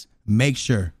 So guys, make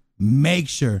sure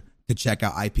to check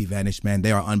out IP Vanish, man.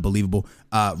 They are unbelievable.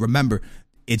 Remember,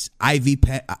 it's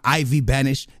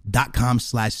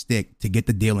ivbanish.com/stick to get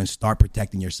the deal and start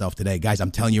protecting yourself today. Guys,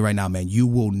 I'm telling you right now, man, you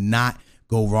will not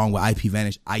go wrong with IP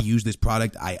Vanish. I use this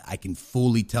product. I can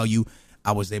fully tell you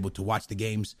I was able to watch the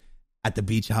games at the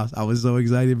beach house. I was so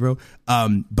excited, bro.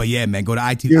 But yeah, man, go to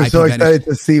IT. You're so excited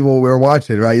to see what we were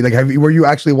watching, right? Like, were you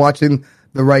actually watching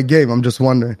the right game? I'm just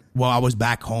wondering. Well, I was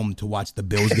back home to watch the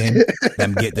Bills game,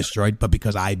 them get destroyed. But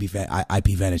because IP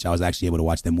Vanish, I was actually able to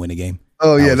watch them win a game.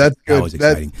 Oh, yeah, that's good. That was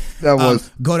exciting. That was.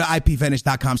 Go to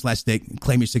ipvanish.com/stick.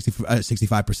 Claim your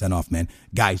 65% off, man.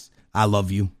 Guys, I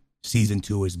love you. Season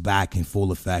 2 is back in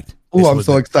full effect. Oh, I'm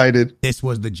so excited. This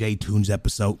was the J Tunes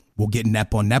episode. We'll get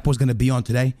Nep on. Nep was going to be on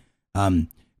today.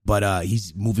 But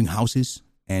he's moving houses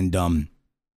and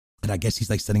I guess he's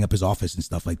like setting up his office and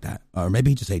stuff like that. Or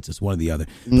maybe he just hates us, one or the other.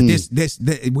 But this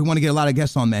we want to get a lot of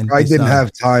guests on, man. I didn't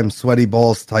have time. Sweaty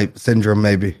balls type syndrome,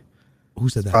 maybe. Who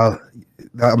said that?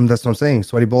 That's what I'm saying.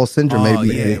 Sweaty balls syndrome,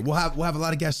 maybe. Yeah. We'll have a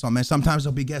lot of guests on, man. Sometimes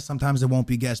there'll be guests, sometimes there won't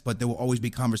be guests, but there will always be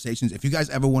conversations. If you guys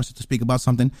ever want us to speak about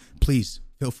something, please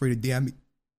feel free to DM me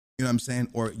You know what I'm saying?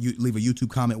 Or you leave a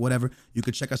YouTube comment, whatever. You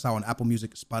could check us out on Apple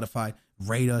Music, Spotify,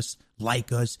 rate us,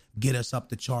 like us, get us up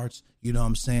the charts. You know what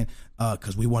I'm saying?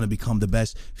 Because we want to become the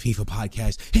best FIFA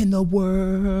podcast in the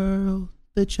world.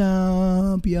 The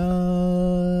champions.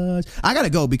 I got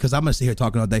to go because I'm going to sit here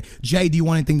talking all day. Jay, do you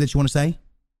want anything that you want to say?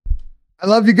 I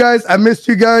love you guys. I missed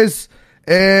you guys.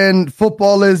 And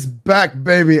football is back,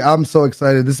 baby. I'm so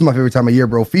excited. This is my favorite time of year,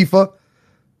 bro. FIFA,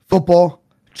 football,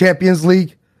 Champions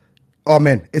League. Oh,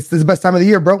 man. It's the best time of the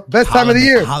year, bro. Best time of the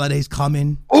year. Holidays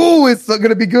coming. Oh, it's going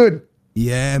to be good.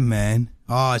 Yeah, man.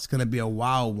 Oh, it's going to be a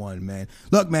wild one, man.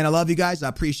 Look, man, I love you guys. I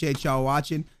appreciate y'all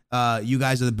watching. You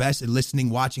guys are the best at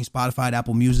listening, watching Spotify,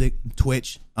 Apple Music,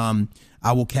 Twitch. I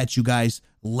will catch you guys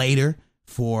later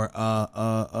for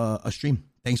a stream.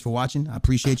 Thanks for watching. I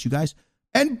appreciate you guys.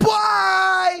 And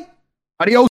bye!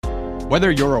 Adios.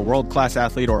 Whether you're a world-class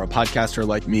athlete or a podcaster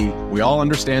like me, we all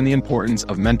understand the importance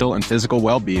of mental and physical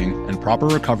well-being and proper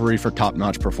recovery for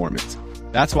top-notch performance.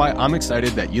 That's why I'm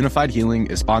excited that Unified Healing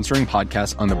is sponsoring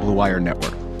podcasts on the Blue Wire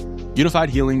Network. Unified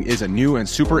Healing is a new and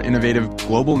super innovative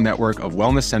global network of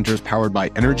wellness centers powered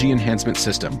by Energy Enhancement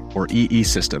System, or EE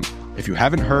System. If you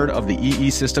haven't heard of the EE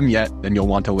System yet, then you'll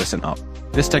want to listen up.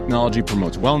 This technology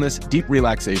promotes wellness, deep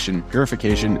relaxation,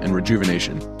 purification, and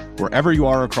rejuvenation. Wherever you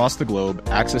are across the globe,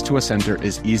 access to a center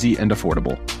is easy and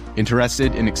affordable.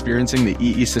 Interested in experiencing the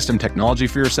EE System technology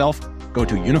for yourself? Go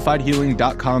to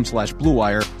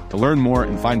unifiedhealing.com/bluewire to learn more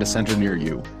and find a center near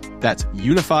you. That's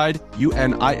unified,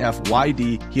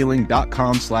 UNIFYD,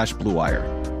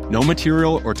 healing.com/bluewire. No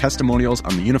material or testimonials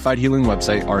on the Unified Healing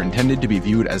website are intended to be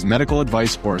viewed as medical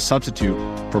advice or a substitute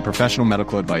for professional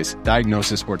medical advice,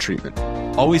 diagnosis, or treatment.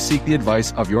 Always seek the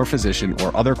advice of your physician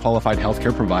or other qualified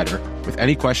healthcare provider with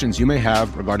any questions you may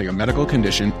have regarding a medical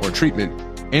condition or treatment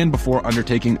and before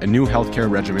undertaking a new healthcare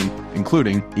regimen,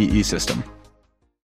 including EE System.